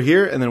flip it over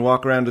here, and then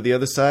walk around to the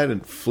other side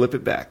and flip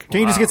it back.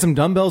 Can you just get some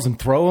dumbbells and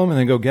throw them, and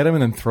then go get them,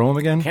 and then throw them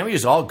again? Can't we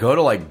just all go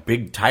to like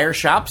big tire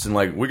shops and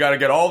like we got to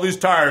get all these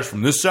tires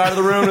from this side of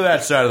the room to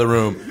that side of the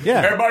room?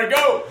 Yeah. Everybody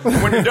go.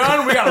 When you're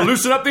done, we got to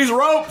loosen up these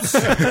ropes.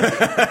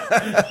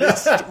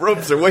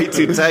 Ropes are way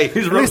too tight.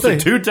 These At ropes least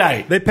are too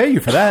tight. They pay you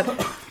for that.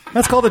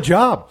 That's called a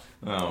job.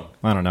 Oh,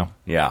 I don't know.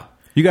 yeah.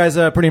 You guys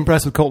pretty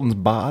impressed with Colton's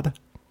bod?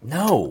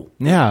 No.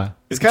 Yeah.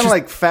 It's kind of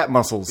like fat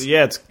muscles.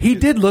 Yeah, it's He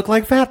did look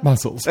like fat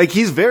muscles. Like,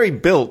 he's very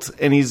built,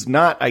 and he's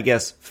not, I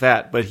guess,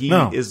 fat, but he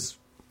No. is...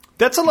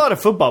 that's a lot of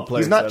football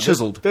players. He's not though.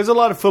 chiseled. There's a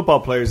lot of football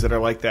players that are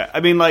like that. I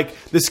mean, like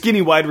the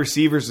skinny wide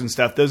receivers and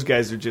stuff. Those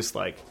guys are just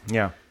like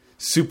Yeah.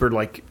 super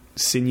like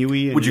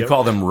sinewy. And Would you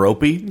call them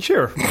ropey?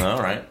 Sure.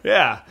 All right.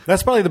 Yeah.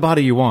 That's probably the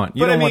body you want.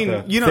 You But I don't mean,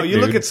 want the you know, thick you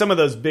look dude. at some of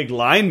those big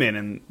linemen,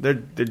 and they're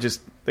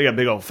just they got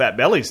big old fat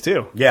bellies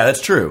too. Yeah,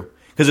 that's true.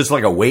 Because it's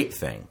like a weight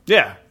thing.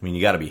 Yeah. I mean,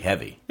 you got to be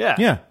heavy. Yeah.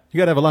 Yeah, you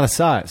got to have a lot of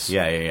size.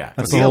 Yeah.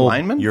 That's Was the he a whole-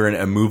 lineman? You're an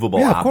immovable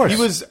Yeah, of object. course.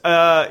 He was. He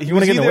wanna was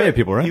get in the either- way of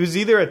people, right? He was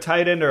either a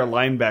tight end or a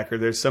linebacker.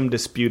 There's some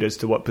dispute as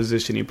to what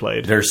position he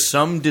played. There's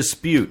some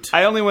dispute.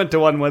 I only went to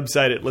one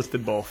website. It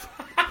listed both.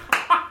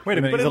 Wait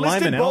a minute, But he's it a lineman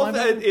listed, and a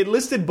both, linebacker? it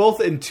listed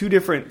both in two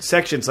different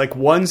sections. Like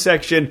one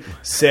section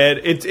said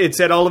it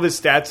said all of his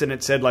stats, and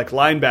it said like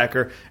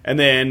linebacker, and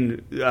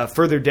then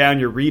further down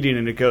you're reading,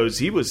 and it goes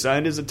he was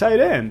signed as a tight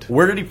end.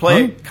 Where did he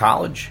play?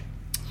 College?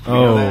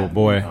 Oh,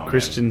 boy.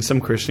 Some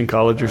Christian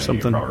college or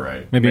something.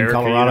 right. Maybe America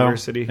in Colorado.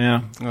 University.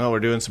 Yeah. Well, we're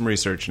doing some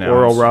research now.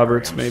 Oral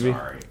Roberts, maybe.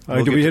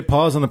 Do we hit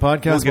pause on the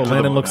podcast get while to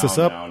Landon the- looks this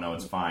up? No,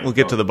 it's fine. We'll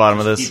get to the bottom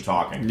of this. Keep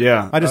talking.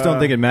 Yeah. I just don't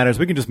think it matters.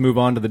 We can just move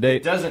on to the date.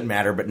 It doesn't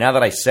matter, but now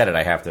that I said it,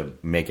 I have to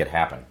make it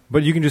happen.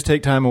 But you can just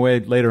take time away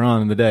later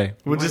on in the day.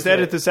 We'll just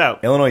edit this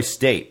out. Illinois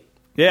State.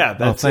 Yeah,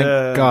 Oh, that's thank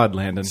God,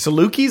 Landon.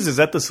 Salukis? Is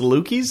that the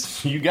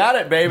Salukis? You got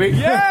it, baby.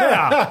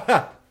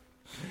 Yeah.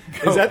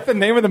 Is that the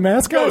name of the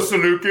mascot?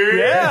 Saluki.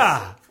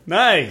 Yeah.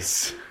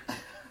 Nice.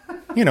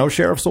 You know,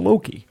 Sheriff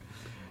Soloki.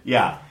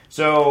 Yeah.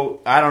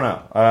 So I don't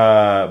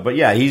know, but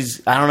yeah,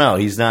 I don't know.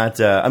 He's not.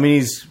 I mean,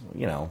 he's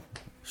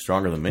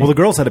stronger than me. Well, the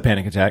girls had a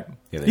panic attack.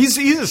 Yeah, He's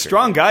a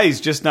strong guy.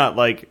 He's just not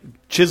like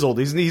chiseled.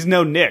 He's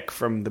no Nick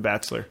from The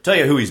Bachelor. tell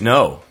you who he's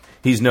no.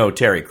 He's no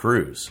Terry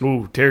Crews.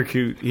 Ooh, Terry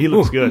Crews. He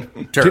looks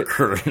good. Terry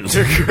Crews.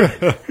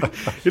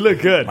 He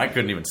looked good. I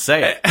couldn't even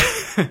say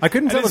it. I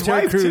couldn't tell And if his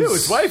Terry wife Crews. too.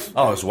 His wife.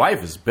 Oh, his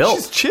wife is built.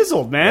 She's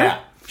chiseled, man. Yeah.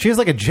 She has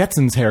like a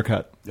Jetsons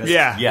haircut.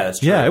 Yeah. Yeah, that's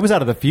true. Yeah, it was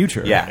out of the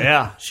future. Yeah.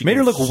 Yeah. She Made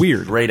her came look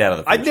weird. Straight out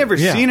of the I'd future. never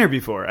Yeah. seen her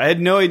before. I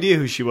had no idea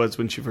who she was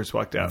when she first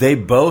walked out. They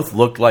both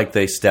looked like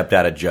they stepped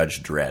out of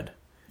Judge Dredd.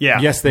 yeah.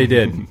 Yes, they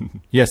did.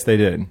 Yes, they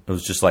did. It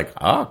was just like,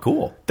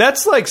 cool.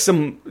 That's like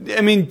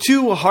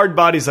two hard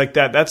bodies like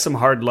that. That's some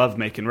hard love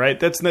making, right?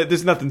 There's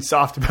nothing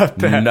soft about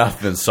that.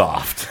 Nothing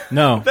soft.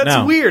 No, That's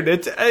no. weird.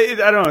 I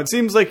don't know. It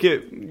seems like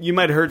you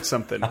might hurt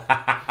something.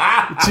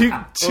 Too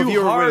Well, if you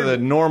were hard. with a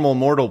normal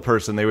mortal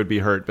person, they would be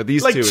hurt. But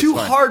these Like two, two it's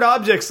fine. hard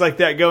objects like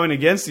that going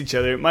against each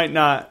other, it might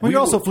not. Well, you're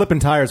also flipping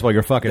tires while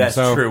you're fucking. That's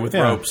so, true with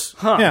yeah. ropes.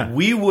 Yeah.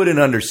 We wouldn't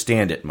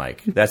understand it,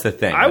 Mike. That's the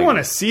thing. I Like, want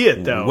to see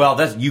it though. Well,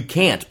 you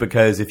can't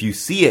because if you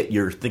see it,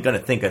 you're going to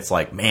think it's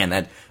like, man,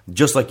 that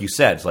just like you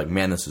said, it's like,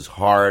 man, this is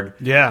hard.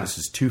 Yeah. This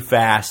is too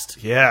fast.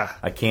 yeah.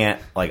 I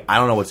can't. Like, I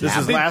don't know what's This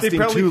is happening.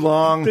 lasting too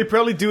long. They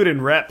probably do it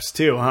in reps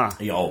too, huh?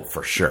 Oh,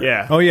 for sure.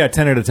 Yeah. Oh yeah,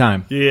 10 at a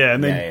time. Yeah,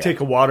 and then Yeah, yeah. take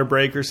a water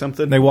break or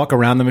something. They walk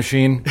around the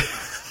machine,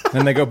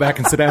 then they go back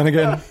and sit down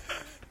again.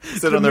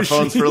 Sit on their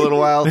phones for a little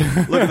while,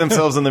 look at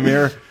themselves in the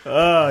mirror.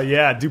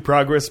 Yeah, do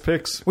progress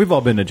pics. We've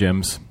all been to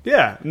gyms.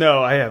 Yeah,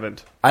 no, I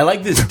haven't. I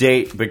like this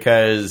date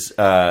because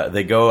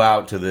they go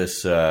out to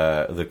this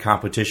the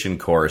competition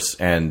course,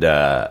 and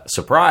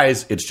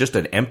surprise, it's just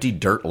an empty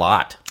dirt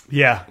lot,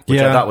 Yeah. which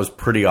Yeah. I thought was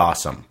pretty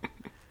awesome.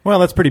 Well,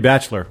 that's pretty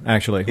Bachelor,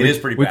 actually. It is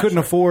pretty We couldn't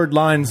Bachelor. afford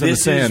lines in the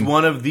This sand. is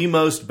one of the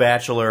most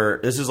Bachelor.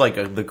 This is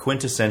like the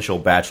quintessential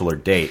Bachelor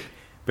date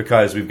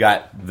because we've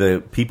got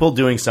the people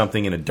doing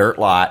something in a dirt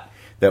lot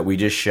that we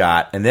just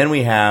shot, and then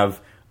we have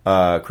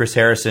Chris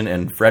Harrison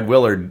and Fred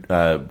Willard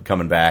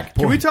coming back.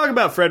 Can we talk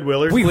about Fred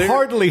Willard? We Clear-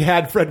 hardly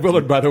had Fred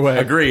Willard, by the way.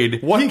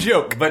 Agreed. One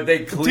joke. But they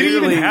Did clearly he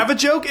even have a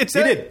joke? It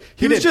said, did.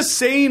 He He was did. just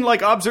saying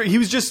like he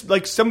was just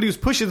like somebody was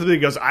pushing something. He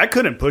goes, I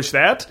couldn't push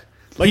that.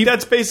 Like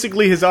that's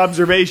basically his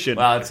observation.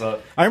 Well, it's a,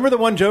 I remember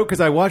the one joke because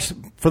I watched,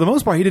 for the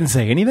most part, he didn't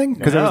say anything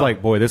because I was No.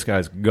 like, boy, this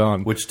guy's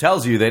gone. which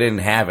tells you they didn't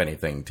have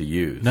anything to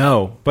use.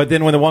 No. But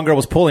then when the one girl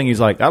was pulling, he's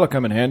like, that'll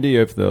come in handy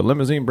if the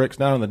limousine breaks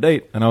down on the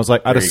date. And I was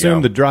like, I'd There you assume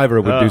go. the driver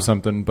would do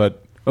something,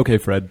 but okay,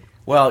 Fred.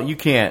 Well, you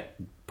can't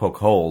poke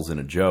holes in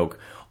a joke.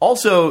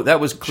 Also, that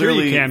was Sure you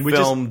clearly can. We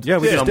just- filmed Yeah,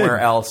 we just somewhere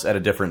did. else at a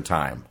different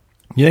time.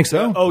 You think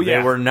so? oh yeah,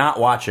 They were not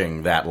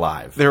watching that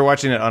live. They were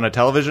watching it on a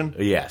television.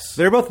 Yes.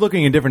 They're both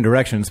looking in different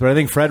directions, but I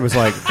think Fred was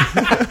like,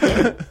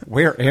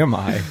 where am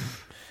I?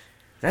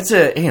 That's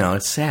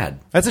it's sad.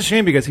 That's a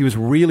shame because he was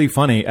really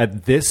funny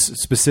at this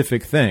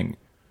specific thing.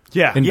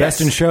 yeah. In Yes.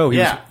 Best in Show, he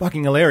Yeah. was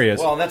fucking hilarious.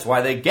 Well, that's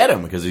why they get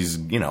him because he's,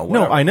 no,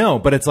 whatever. I know,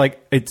 but it's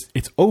like,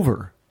 it's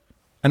over.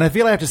 And I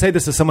feel I have to say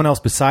this to someone else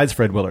besides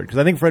Fred Willard, because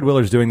I think Fred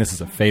Willard's doing this as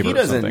a favor. He or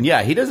doesn't. something.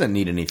 Yeah, he doesn't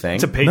need anything.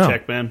 It's a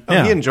paycheck, man.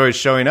 Yeah. He enjoys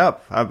showing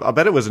up. I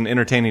bet it was an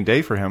entertaining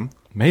day for him.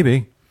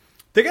 Maybe.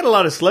 They got a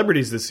lot of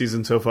celebrities this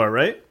season so far,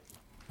 right?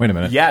 Wait a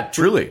minute. Yeah,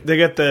 truly. They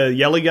got the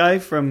yelly guy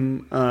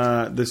from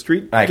the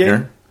street Eichner.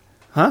 game.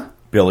 Huh?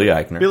 Billy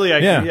Eichner. Billy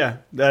Eichner, Yeah.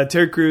 yeah.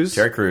 Terry Crews.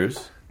 Terry Crews.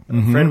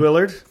 Fred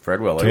Willard.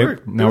 Fred Willard.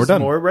 Okay. Now There we're was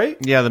done. more, right?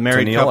 Yeah, the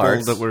married Neil couple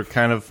Arts. that were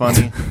kind of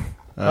funny.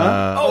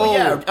 Oh,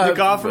 yeah. Nick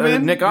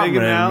Offerman. Nick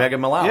Offerman and Megan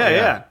Mullally. Yeah,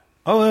 yeah.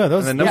 Oh, yeah.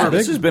 Those And those the are Yeah, big.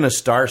 this has been a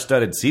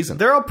star-studded season.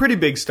 They're all pretty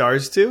big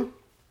stars, too.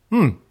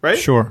 Right?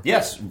 Sure.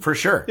 Yes, for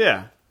sure.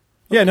 Yeah.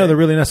 Yeah, no, they're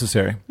really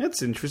necessary.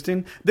 That's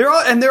interesting. They're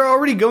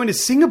already going to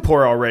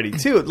Singapore already,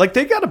 too. Like,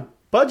 they got a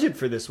budget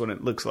for this one,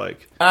 it looks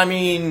like. I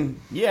mean,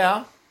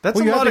 yeah. That's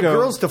Well, a you have lot to of go-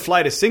 girls to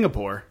fly to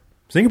Singapore.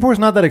 Singapore's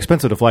not that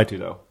expensive to fly to,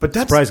 though. But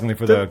that's surprisingly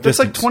for the that's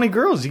like distance. 20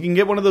 girls. You can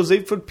get one of those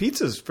 8-foot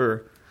pizzas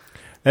for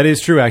That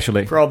is true,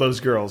 actually. all those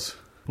girls.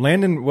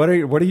 Landon, what are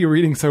you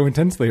reading so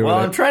intensely over Well,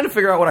 there? I'm trying to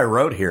figure out what I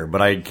wrote here,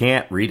 but I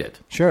can't read it.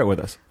 Share it with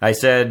us. I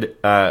said,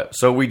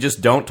 so we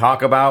just don't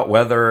talk about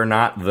whether or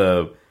not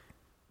the...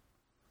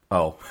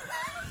 Oh.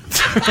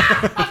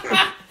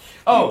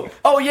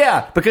 Oh,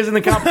 yeah, because in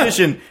the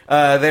competition,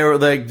 they were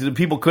like, the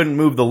people couldn't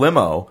move the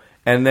limo.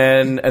 And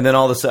then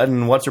all of a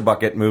sudden, What's Her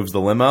Bucket moves the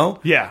limo.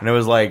 Yeah. And it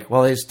was like,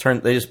 well, they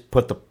just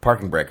put the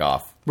parking brake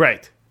off.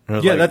 Right. And it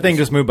was Yeah, like, that thing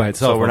just moved by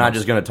itself. So we're not almost.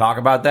 just going to talk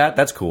about that?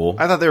 That's cool.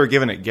 I thought they were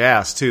giving it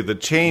gas, too. The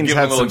chains Give it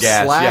a had little some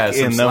gas. slack Yeah,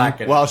 some in them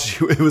slack in it. while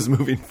it was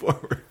moving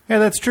forward. Yeah,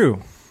 that's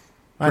true.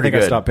 I think I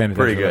good. stopped paying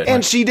attention. Pretty to that good. point.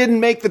 And she didn't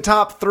make the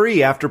top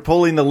 3 after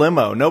pulling the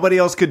limo. Nobody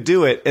else could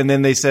do it. And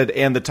then they said,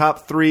 and the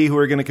top 3 who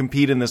are going to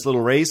compete in this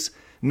little race,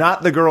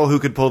 not the girl who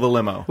could pull the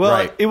limo. Well,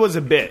 Right. it was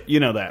a bit. You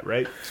know that,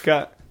 right,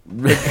 Scott?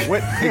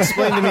 What,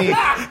 explain to me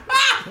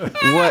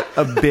what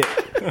a bit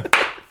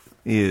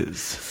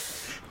is.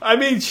 I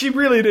mean, she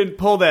really didn't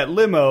pull that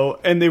limo,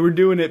 and they were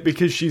doing it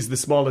because she's the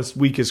smallest,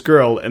 weakest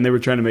girl, and they were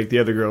trying to make the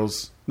other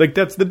girls... Like,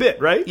 that's the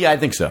bit, right? Yeah, I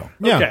think so.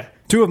 Yeah. Okay.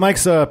 2 of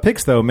Mike's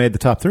picks, though, made the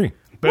top 3.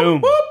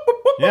 Boom.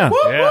 Yeah.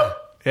 Yeah.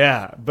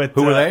 Yeah. But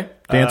Who were they?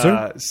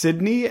 Dancer?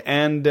 Sydney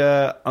and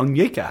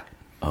Onyeka.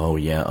 Oh,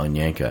 yeah,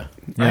 Onyanka.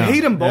 I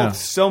hate them both Yeah.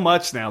 so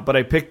much now, but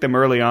I picked them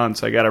early on,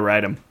 so I got to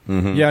ride them.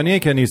 Yeah,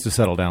 Onyeka needs to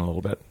settle down a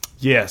little bit.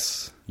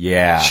 Yes.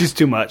 Yeah. She's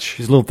too much.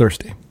 She's a little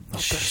thirsty.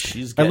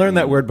 She's I learned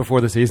that word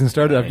before the season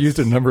started. I've used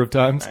it a number of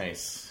times.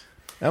 Nice.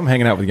 I'm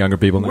hanging out with younger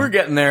people now. We're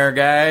getting there,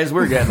 guys.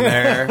 We're getting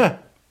there.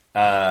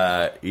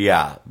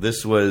 Yeah,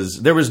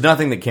 there was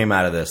nothing that came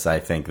out of this, I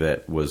think,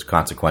 that was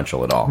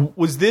consequential at all.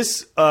 Was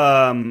this,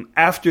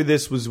 after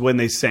this was when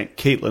they sent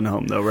Caitlyn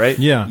home, though, right?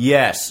 Yeah.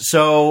 Yes.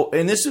 So,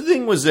 and this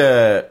thing was,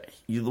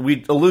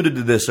 we alluded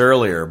to this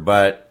earlier,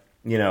 but,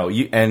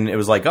 and it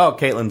was like, oh,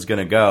 Caitlyn's going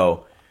to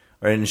go.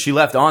 And she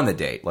left on the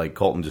date. Like,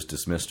 Colton just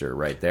dismissed her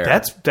right there.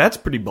 That's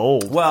pretty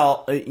bold.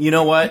 Well, you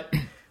know what?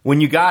 When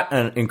you got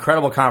an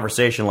incredible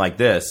conversation like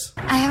this,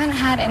 I haven't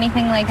had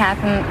anything like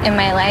happen in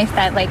my life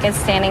that like is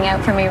standing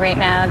out for me right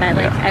now that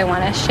like I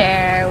want to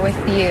share with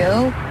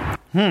you.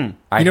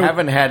 I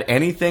haven't had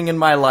anything in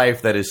my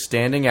life that is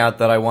standing out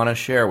that I want to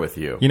share with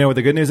you. You know what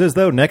the good news is,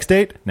 though? Next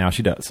date, now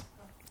she does.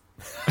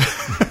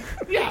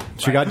 Yeah.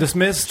 She got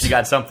dismissed You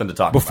got something to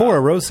talk before about. a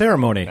rose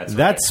ceremony. That's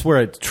That's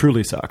where it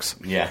truly sucks.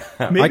 Yeah.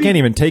 I can't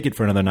even take it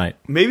for another night.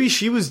 Maybe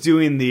she was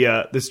doing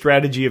the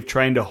strategy of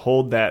trying to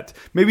hold that.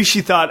 Maybe she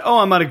thought, oh,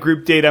 I'm on a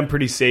group date. I'm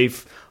pretty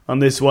safe on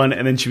this one.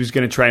 And then she was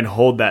going to try and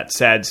hold that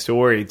sad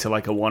story to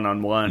like a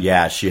one-on-one.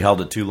 Yeah, she held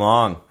it too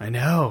long. I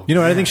know. You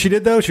know what I think she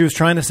did, though? She was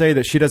trying to say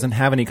that she doesn't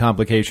have any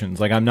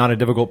complications. Like, I'm not a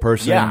difficult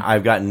person. Yeah,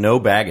 I've got no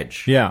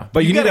baggage. Yeah,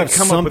 but you need to gotta have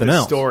come up something with a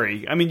else.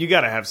 story. I mean, you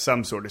got to have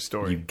some sort of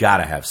story. You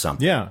gotta have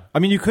something. Yeah. I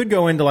mean, you could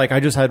go into, like, I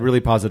just had really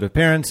positive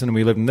parents, and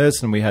we lived in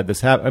this, and we had this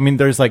happen. I mean,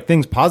 there's, like,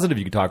 things positive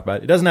you could talk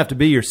about. It doesn't have to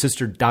be your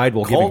sister died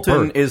while giving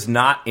Colton birth. is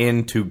not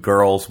into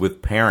girls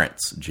with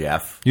parents,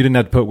 Jeff. You didn't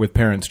have to put with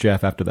parents,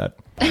 Jeff, after that.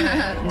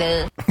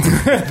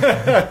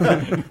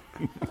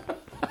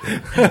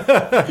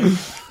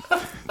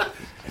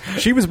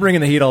 She was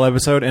bringing the heat all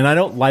episode, and I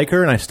don't like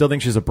her, and I still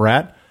think she's a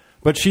brat.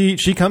 But she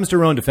comes to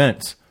her own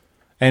defense,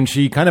 and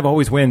she kind of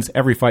always wins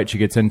every fight she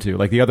gets into.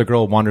 Like, the other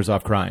girl wanders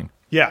off crying.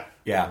 Yeah,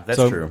 Yeah, that's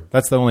So true.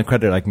 That's the only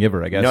credit I can give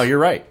her, I guess. No, you're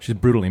right. She's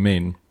brutally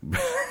mean.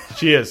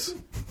 she is.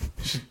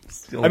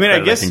 The only I mean, I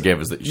credit guess can give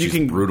is that you she's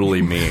can-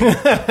 brutally mean.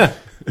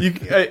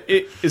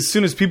 As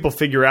soon as people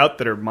figure out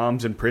that her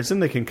mom's in prison,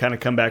 they can kind of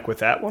come back with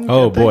that one.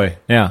 Oh, can't they? boy.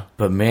 Yeah.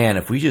 But man,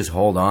 if we just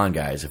hold on,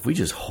 guys, if we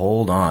just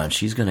hold on,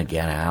 she's gonna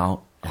get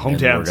out. And then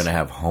Hometowns. we're gonna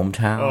have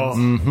hometowns. Oh.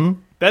 Mm-hmm.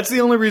 That's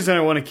the only reason I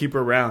want to keep her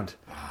around.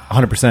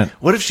 100%.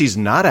 What if she's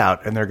not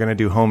out and they're going to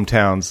do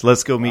hometowns?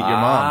 Let's go meet your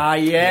mom. Ah,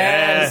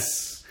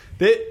 yes.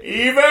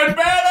 Even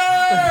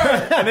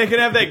better. And they can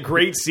have that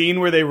great scene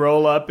where they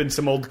roll up in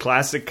some old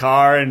classic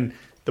car and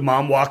the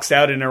mom walks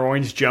out in her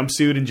orange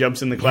jumpsuit and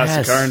jumps in the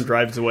classic Yes. car and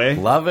drives away.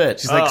 Love it.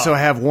 She's like, so I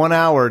have 1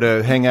 hour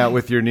to hang out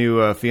with your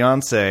new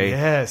fiance.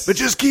 Yes. But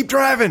just keep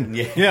driving.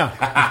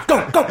 Yeah.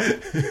 Go.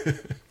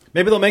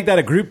 Maybe they'll make that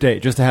a group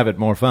date just to have it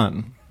more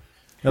fun.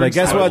 They're like,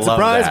 guess I would what? love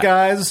Surprise, that.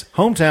 guys!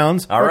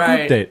 Hometowns All or right,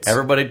 group dates.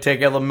 everybody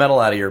take all the metal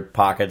out of your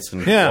pockets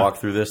and Yeah. walk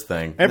through this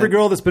thing. Every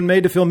girl that's been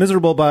made to feel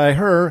miserable by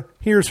her,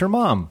 here's her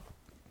mom.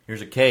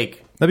 Here's a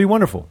cake. That'd be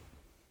wonderful.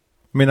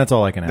 I mean, that's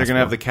all I can ask. They're going to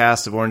have for. the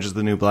cast of Orange is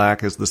the New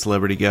Black as the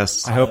celebrity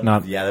guests. I hope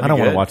not. Yeah, that'd I don't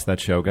be want to good. watch that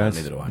show, guys.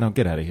 Neither do I. No,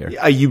 get out of here.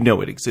 You know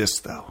it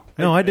exists, though.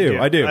 No, I do.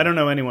 I do. I don't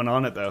know anyone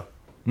on it though.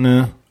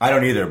 Nah. I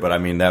don't either, but I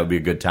mean that would be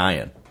a good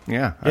tie-in.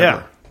 Yeah.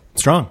 Yeah.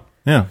 Strong.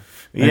 Yeah.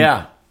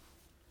 Yeah.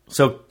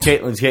 So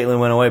Caitlin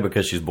went away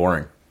because she's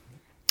boring.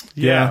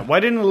 Yeah. Why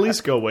didn't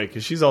Elise go away?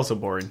 Because she's also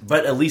boring.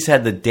 But Elise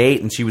had the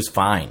date and she was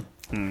fine.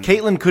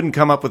 Caitlin couldn't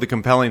come up with a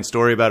compelling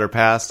story about her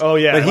past. Oh,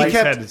 yeah, but Elise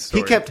had his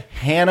story. he kept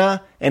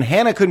Hannah, and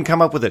Hannah couldn't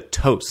come up with a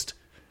toast.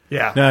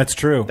 Yeah. No, that's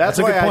true. That's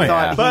a why good point.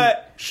 I thought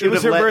But he should it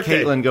was have her let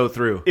birthday. Caitlin go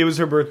through. It was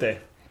her birthday.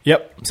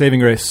 Yep. Saving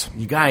grace.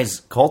 You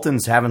guys,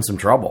 Colton's having some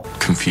trouble.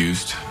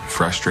 Confused,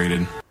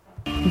 frustrated.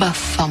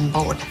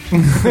 Befumbled.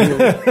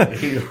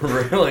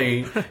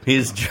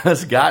 He's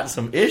just got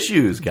some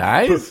issues,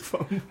 guys.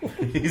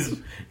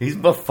 He's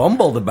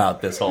befumbled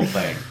about this whole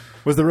thing.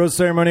 Was the rose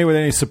ceremony with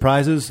any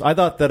surprises? I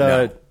thought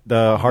that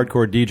the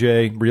hardcore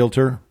DJ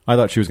realtor, I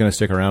thought she was going to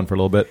stick around for a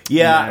little bit.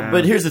 Yeah,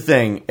 but here's the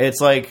thing.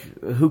 It's like,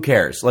 who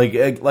cares? Like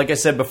I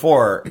said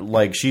before,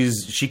 like she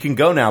can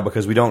go now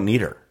because we don't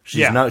need her.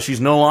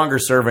 She's no longer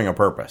serving a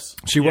purpose.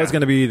 She was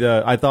going to be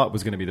I thought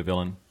was going to be the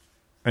villain.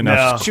 And No.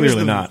 now she's She was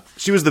clearly the, not.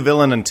 She was the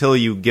villain until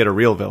you get a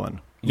real villain.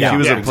 Yeah, she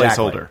was yeah, a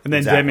exactly. placeholder. And then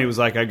Exactly. Demi was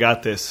like, I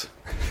got this.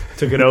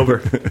 Took it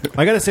over.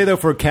 I got to say, though,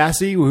 for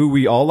Cassie, who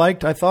we all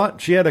liked, I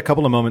thought she had a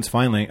couple of moments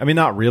finally. I mean,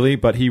 not really,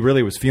 but he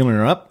really was feeling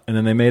her up, and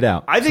then they made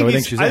out. I think,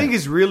 So I in. think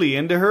he's really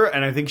into her,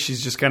 and I think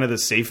she's just kind of the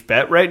safe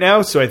bet right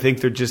now. So I think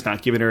they're just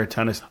not giving her a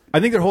ton of.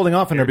 I think they're holding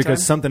off on her Airtime?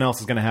 because something else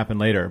is going to happen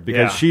later.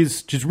 Because Yeah.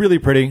 she's really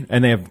pretty,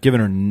 and they have given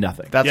her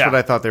nothing. That's Yeah. what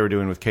I thought they were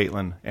doing with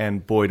Caitlin,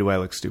 and boy, do I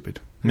look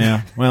stupid.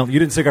 Yeah. Well, you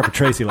didn't stick up for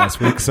Tracy last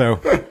week, so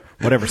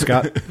whatever,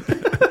 Scott.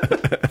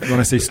 You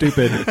want to say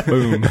stupid?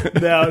 Boom.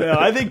 No,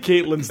 I think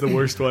Caitlin's the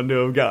worst one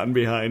to have gotten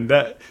behind.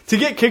 That to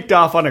get kicked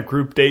off on a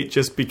group date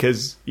just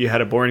because you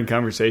had a boring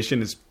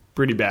conversation is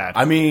pretty bad.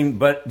 I mean,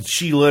 but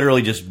she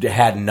literally just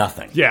had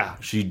nothing. Yeah.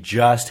 She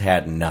just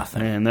had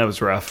nothing. Man, that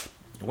was rough.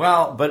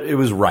 Well, but it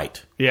was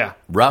right. Yeah.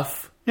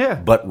 Rough, Yeah.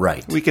 but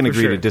right. We can For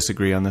agree sure. to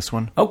disagree on this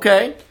one.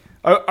 Okay.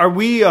 Are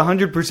we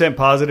 100%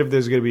 positive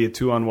there's going to be a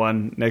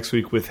 2-on-1 next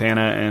week with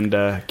Hannah and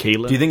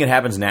Caitlin? Do you think it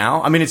happens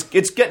now? I mean,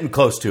 it's getting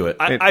close to it.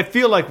 I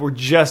feel like we're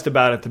just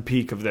about at the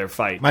peak of their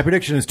fight. My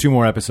prediction is 2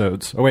 more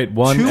episodes. Oh, wait,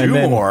 one. Two and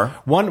then more?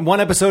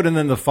 One episode, and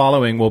then the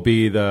following will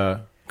be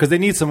because they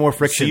need some more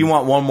friction. So you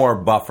want one more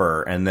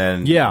buffer, and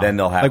then then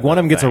they'll have like one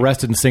of them gets thing.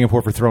 arrested in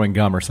Singapore for throwing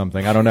gum or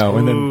something. I don't know,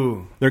 and then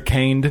Ooh. they're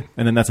caned,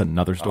 and then that's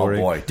another Oh story.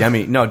 boy,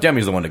 Demi's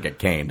the one to get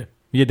caned.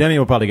 Yeah, Demi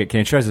will probably get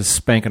caned. She tries to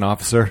spank an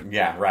officer.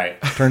 Yeah,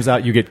 right. Turns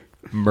out you get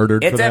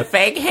murdered for that.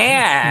 fake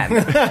hand.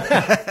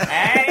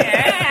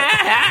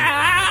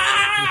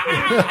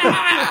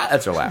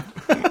 That's her laugh.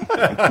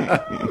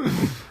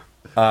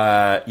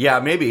 Yeah,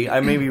 maybe I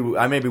may be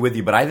with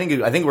you, but I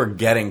think we're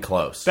getting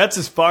close. That's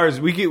as far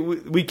as we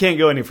can't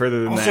go any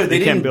further than Also, that.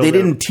 they can't build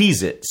didn't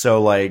tease it,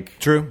 so like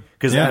True.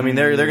 because Yeah. I mean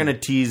they're going to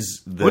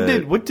tease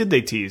the What did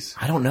they tease?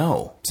 I don't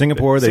know.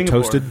 Singapore, they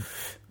Singapore. toasted.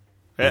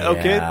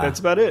 Okay, Yeah. that's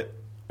about it.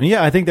 And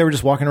yeah, I think they were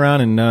just walking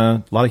around in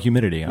a lot of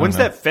humidity. I don't When's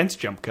know. that fence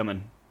jump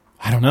coming?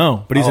 I don't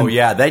know, but he's Oh in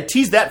yeah, they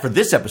teased that for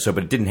this episode,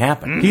 but it didn't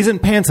happen. he's in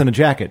pants and a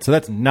jacket, so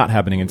that's not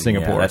happening in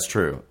Singapore. Yeah, that's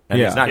true. And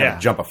Yeah. he's not going Yeah.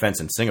 to jump a fence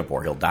in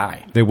Singapore; he'll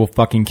die. They will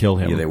fucking kill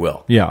him. Yeah, they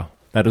will. Yeah,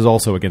 that is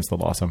also against the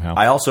law somehow.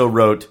 I also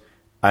wrote,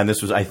 and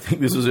I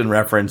think this was in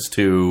reference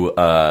to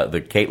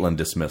the Caitlyn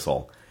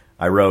dismissal.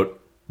 I wrote,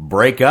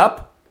 break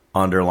up,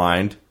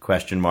 underlined, ?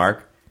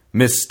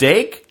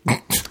 Mistake?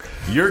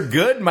 You're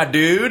good, my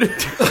dude.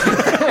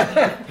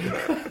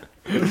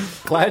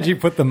 Glad you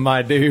put the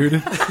my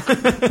dude.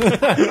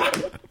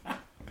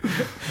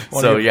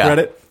 So, yeah.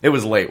 Credit? It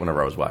was late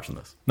whenever I was watching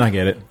this. I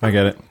get it.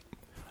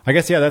 I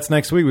guess, yeah, that's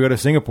next week. We go to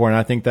Singapore, and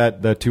I think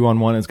that the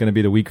 2-on-1 is going to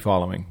be the week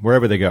following,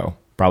 wherever they go.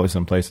 Probably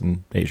someplace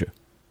in Asia,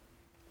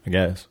 I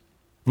guess.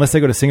 Unless they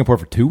go to Singapore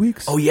for 2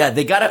 weeks. Oh, yeah.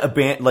 They got to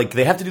abandon, like,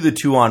 they have to do the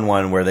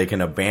 2-on-1 where they can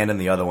abandon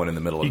the other one in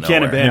the middle of You nowhere.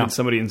 can't abandon Yeah.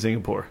 somebody in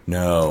Singapore.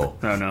 No.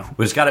 No.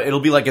 But it'll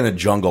be like in the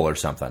jungle or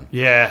something.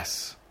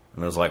 Yes.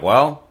 And it was like,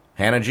 well,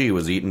 Hannah G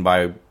was eaten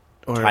by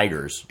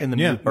tigers. In the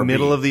Yeah. Or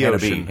middle B. of the Hannah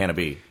ocean. B. Hannah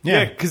B.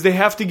 Yeah, because they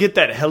have to get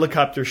that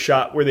helicopter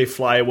shot where they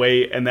fly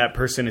away and that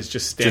person is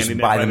just standing Just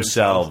there by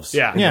themselves.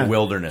 Yeah. In the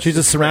wilderness. She's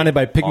just surrounded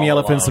by pygmy All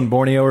elephants alone. in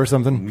Borneo or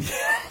something.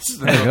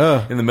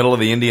 In the middle of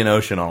the Indian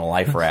Ocean on a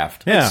life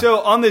raft. Yeah. So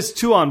on this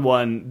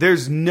 2-on-1,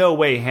 there's no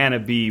way Hannah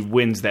B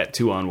wins that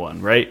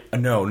 2-on-1, right?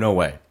 No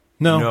way.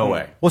 No. No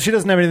way. Well, she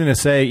doesn't have anything to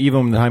say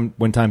even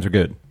when times are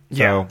good. So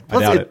Yeah. I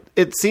doubt it.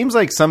 It seems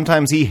like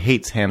sometimes he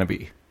hates Hannah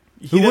B.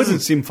 He doesn't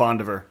seem fond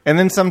of her. And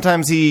then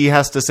sometimes he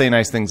has to say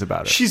nice things about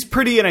her. She's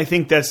pretty, and I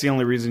think that's the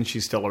only reation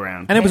she's still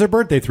around. And it was her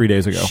birthday 3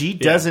 days ago. She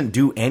doesn't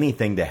do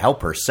anything to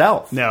help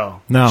herself.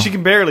 No. No. She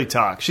can barely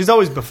talk. She's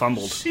always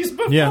befumbled. She's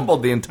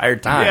befumbled the entire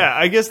time. Yeah,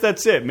 I guess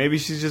that's it. Maybe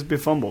she's just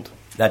befumbled.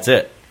 That's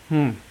it.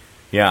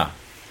 Yeah.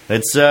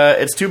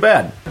 It's too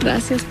bad.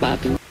 Gracias,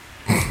 papi.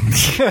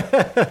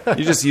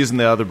 You're just using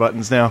the other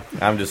buttons now.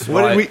 I'm just.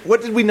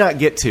 What did we not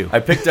get to? I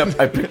picked up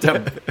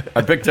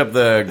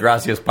the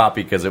Gracias Papi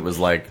because it was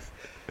like,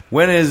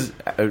 when is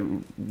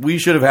we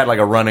should have had like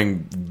a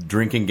running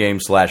drinking game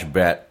 /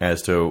 bet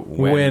as to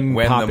when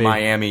the Papi.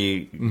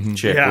 Miami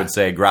chick would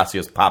say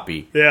Gracias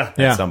Papi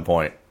at some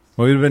point.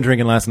 Well, we'd have been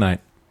drinking last night.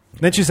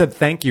 Then she said,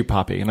 "Thank you,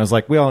 Poppy," and I was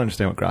like, "We all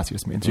understand what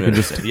gracias means. You can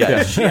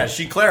just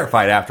She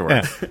clarified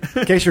afterwards.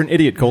 In case you're an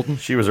idiot, Colton.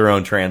 She was her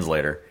own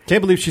translator. Can't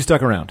believe she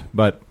stuck around,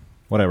 but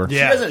whatever.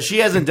 Yeah. She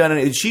hasn't done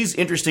it. She's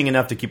interesting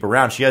enough to keep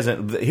around. She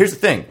hasn't. Here's the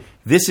thing.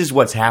 This is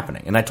what's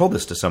happening, and I told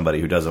this to somebody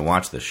who doesn't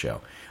watch this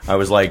show. I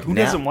was like, Who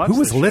doesn't watch Who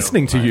was this show?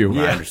 listening to you?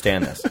 I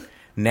understand this.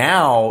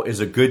 Now is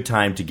a good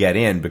time to get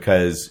in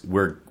because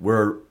we're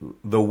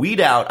the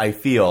weed out. I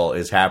feel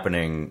is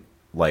happening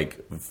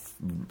like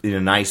in a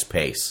nice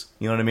pace.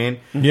 You know what I mean?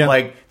 Yeah.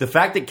 Like the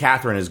fact that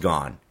Catherine is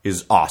gone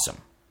is awesome,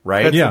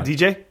 right? That's Yeah. the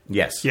DJ?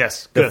 Yes.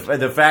 Yes, The, good.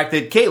 the fact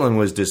that Caitlyn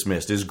was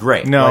dismissed is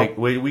great. No. Like,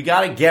 we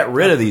got to get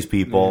rid of these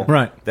people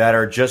Right. that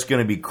are just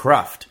going to be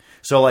cruffed.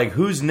 So, like,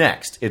 who's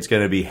next? It's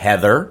going to be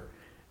Heather.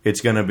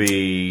 It's going to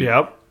be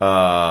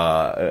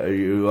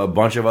a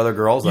bunch of other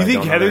girls. You I think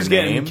don't know Heather's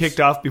their getting names. kicked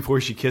off before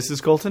she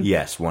kisses Colton?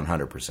 Yes,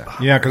 100%.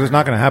 Yeah, because it's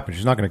not going to happen.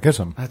 She's not going to kiss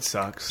him. That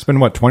sucks. It's been,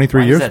 what,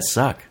 23 Why years? does that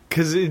suck?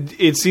 Because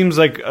it seems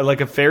like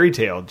a fairy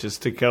tale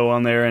just to go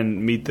on there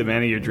and meet the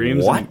man of your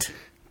dreams. What? and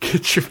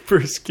Get your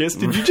first kiss.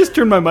 Did you just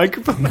turn my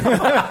microphone on?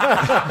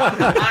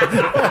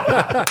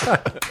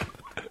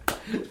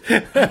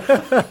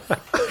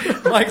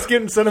 Mike's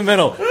getting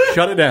sentimental.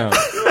 Shut it down.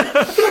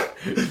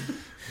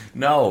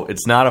 No,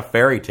 it's not a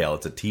fairy tale.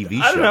 It's a TV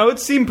show. I don't know. It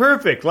seemed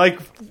perfect. Like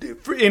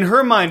in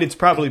her mind, it's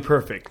probably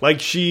perfect. Like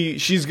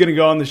she's going to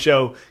go on the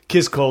show,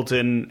 kiss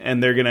Colton,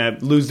 and they're going to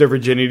lose their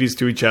virginities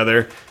to each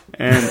other.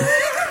 And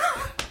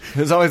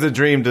It's always a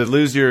dream to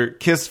lose your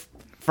kiss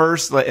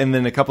first, and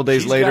then a couple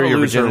days She's later gotta your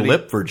lose her virginity.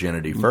 lip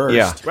virginity first.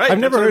 Yeah. right, I've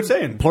never that's what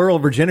heard I'm saying. plural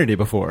virginity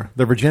before.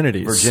 The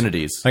virginities.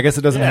 Virginities. I guess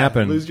it doesn't Yeah,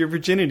 happen. Lose your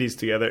virginities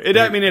together.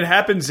 I mean, it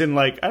happens in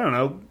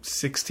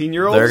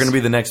 16-year-olds. They're going to be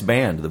the next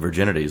band, the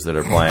Virginities, that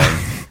are playing.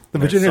 The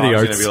Their virginity song's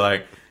arts. going to be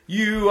like,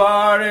 you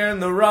are in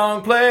the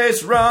wrong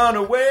place, run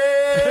away.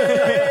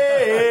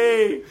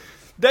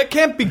 That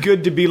can't be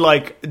good to be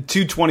like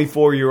two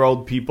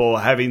 24-year-old people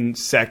having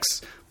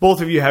sex.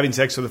 Both of you having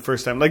sex for the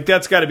first time. Like,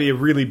 that's got to be a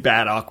really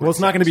bad, awkward Well, it's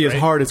not going to be sex, as right?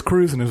 hard as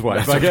Cruz and his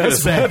wife, I That's what I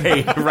was guess.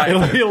 gonna say, right.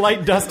 It'll be a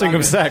light dusting of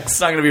It's sex.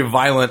 not going to be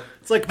violent.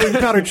 It's like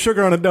putting powdered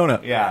sugar on a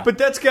donut. Yeah. But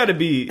that's got to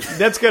be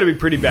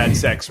pretty bad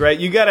sex, right?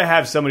 You got to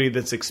have somebody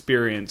that's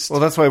experienced. Well,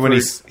 that's why when for-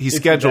 he if you're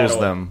schedules that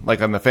old. them,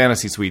 like on the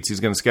fantasy suites, he's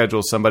going to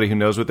schedule somebody who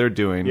knows what they're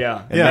doing.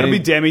 Yeah, and that'll then be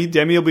Demi.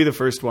 Demi will be the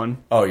first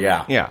one. Oh,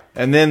 yeah. yeah,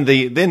 and then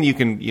you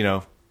can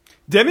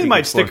Demi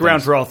might stick explore around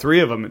things. for all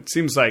three of them. It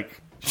seems like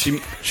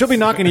She'll be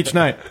knocking each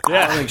night.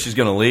 I don't think she's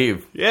going to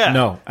leave. yeah.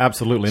 No,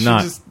 absolutely She'll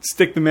not. just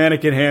stick the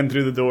mannequin hand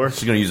through the door.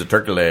 She's going to use a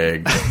turkey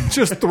leg.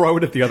 Just throw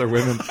it at the other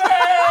women.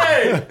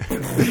 Hey!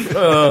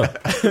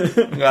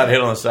 Got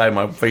hit on the side.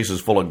 My face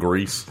is full of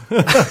grease.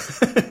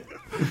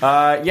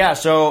 Yeah,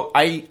 so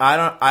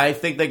I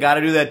think they got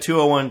to do that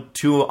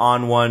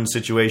 2-on-1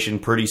 situation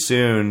pretty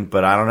soon,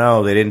 but I don't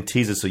know. They didn't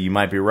tease it, so you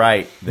might be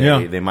right.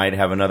 They might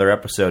have another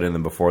episode in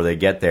them before they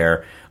get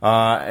there.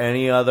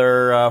 Any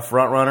other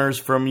front runners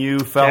from you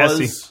fellas?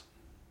 Cassie.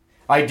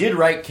 I did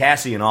write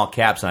Cassie in all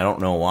caps, and I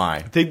don't know why.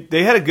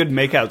 They had a good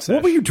makeout session.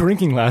 What were you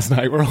drinking last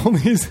night? Were all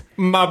these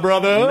my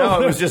brother?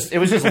 No, it was just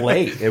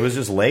late. It was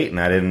just late,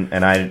 and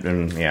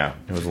yeah,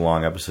 it was a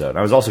long episode.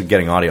 I was also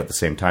getting audio at the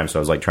same time, so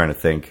I was like trying to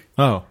think.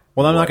 Oh,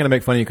 well, I'm not going to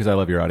make fun of you because I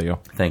love your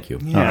audio. Thank you.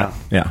 Yeah.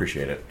 Yeah.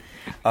 Appreciate it.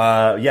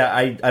 Yeah,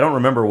 I don't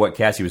remember what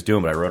Cassie was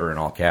doing, but I wrote her in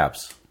all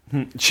caps.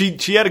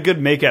 She had a good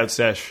makeout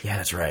sesh. Yeah,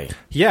 that's right.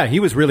 Yeah, he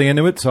was really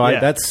into it, so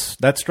Yeah.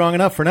 that's strong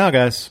enough for now,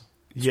 guys.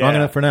 Strong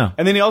enough for now.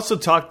 And then he also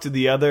talked to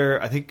the other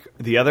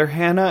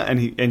Hannah,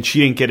 and she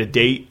didn't get a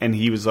date, and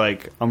he was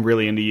like, "I'm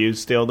really into you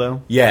still,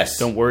 though. Yes.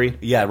 Don't worry."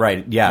 Yeah,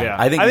 right. Yeah, Yeah.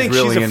 I think I he's think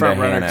really she's a into front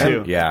runner,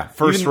 Hannah. too. Yeah.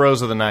 first Even-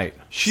 rose of the night.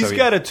 She's So,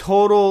 got a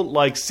total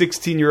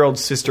 16-year-old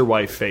sister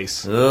wife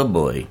face. Oh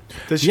boy.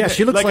 Does Yeah,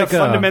 she looks like like a a-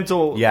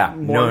 fundamental. Yeah,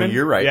 no, Mormon?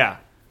 you're right. Yeah.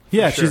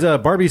 Yeah, sure. she's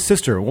Barbie's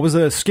sister. What was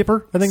the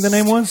Skipper? I think the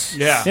name was.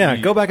 Yeah. Yeah.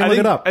 Go back and I look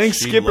think, it up. I think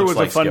She Skipper looks was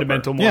like a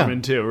fundamental Skipper.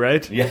 Mormon too,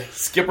 right? Yeah,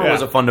 Skipper Yeah.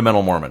 was a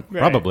fundamental Mormon.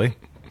 Probably.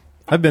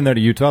 I've been there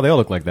to Utah. They all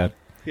look like that.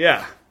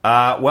 Yeah.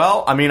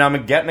 Well, I mean,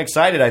 I'm getting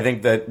excited. I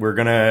think that we're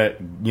gonna,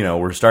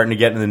 we're starting to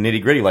get into the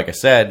nitty gritty. Like I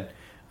said,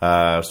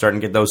 starting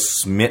to get those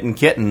smitten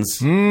kittens.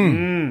 So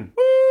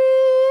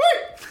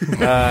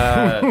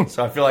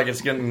I feel like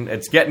it's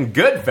getting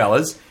good,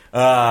 fellas.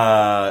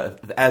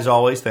 As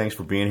always, thanks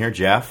for being here,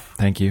 Jeff,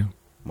 Thank you.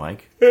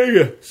 Mike, There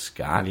you go.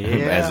 Scott,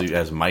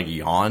 as Mikey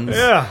yawns.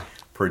 Yeah.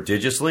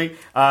 Prodigiously.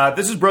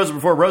 This is Bros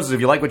Before Roses.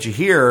 If you like what you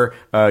hear,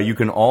 you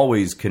can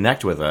always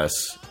connect with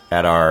us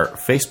at our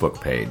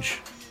Facebook page.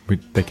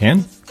 They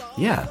can?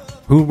 Yeah,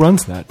 Who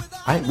runs that?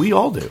 we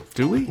all do.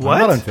 do we? What? I'm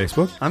not on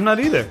Facebook. I'm not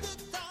either.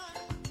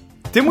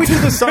 Didn't we do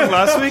this song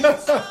last week?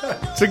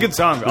 It's a good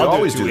song. I'll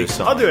always do do it 2 this weeks.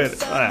 song. I'll do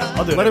it.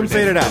 I'll do it. Let him every day.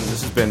 fade it out.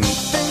 This has been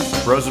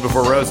Roses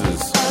Before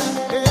Roses.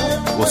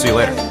 We'll see you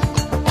later.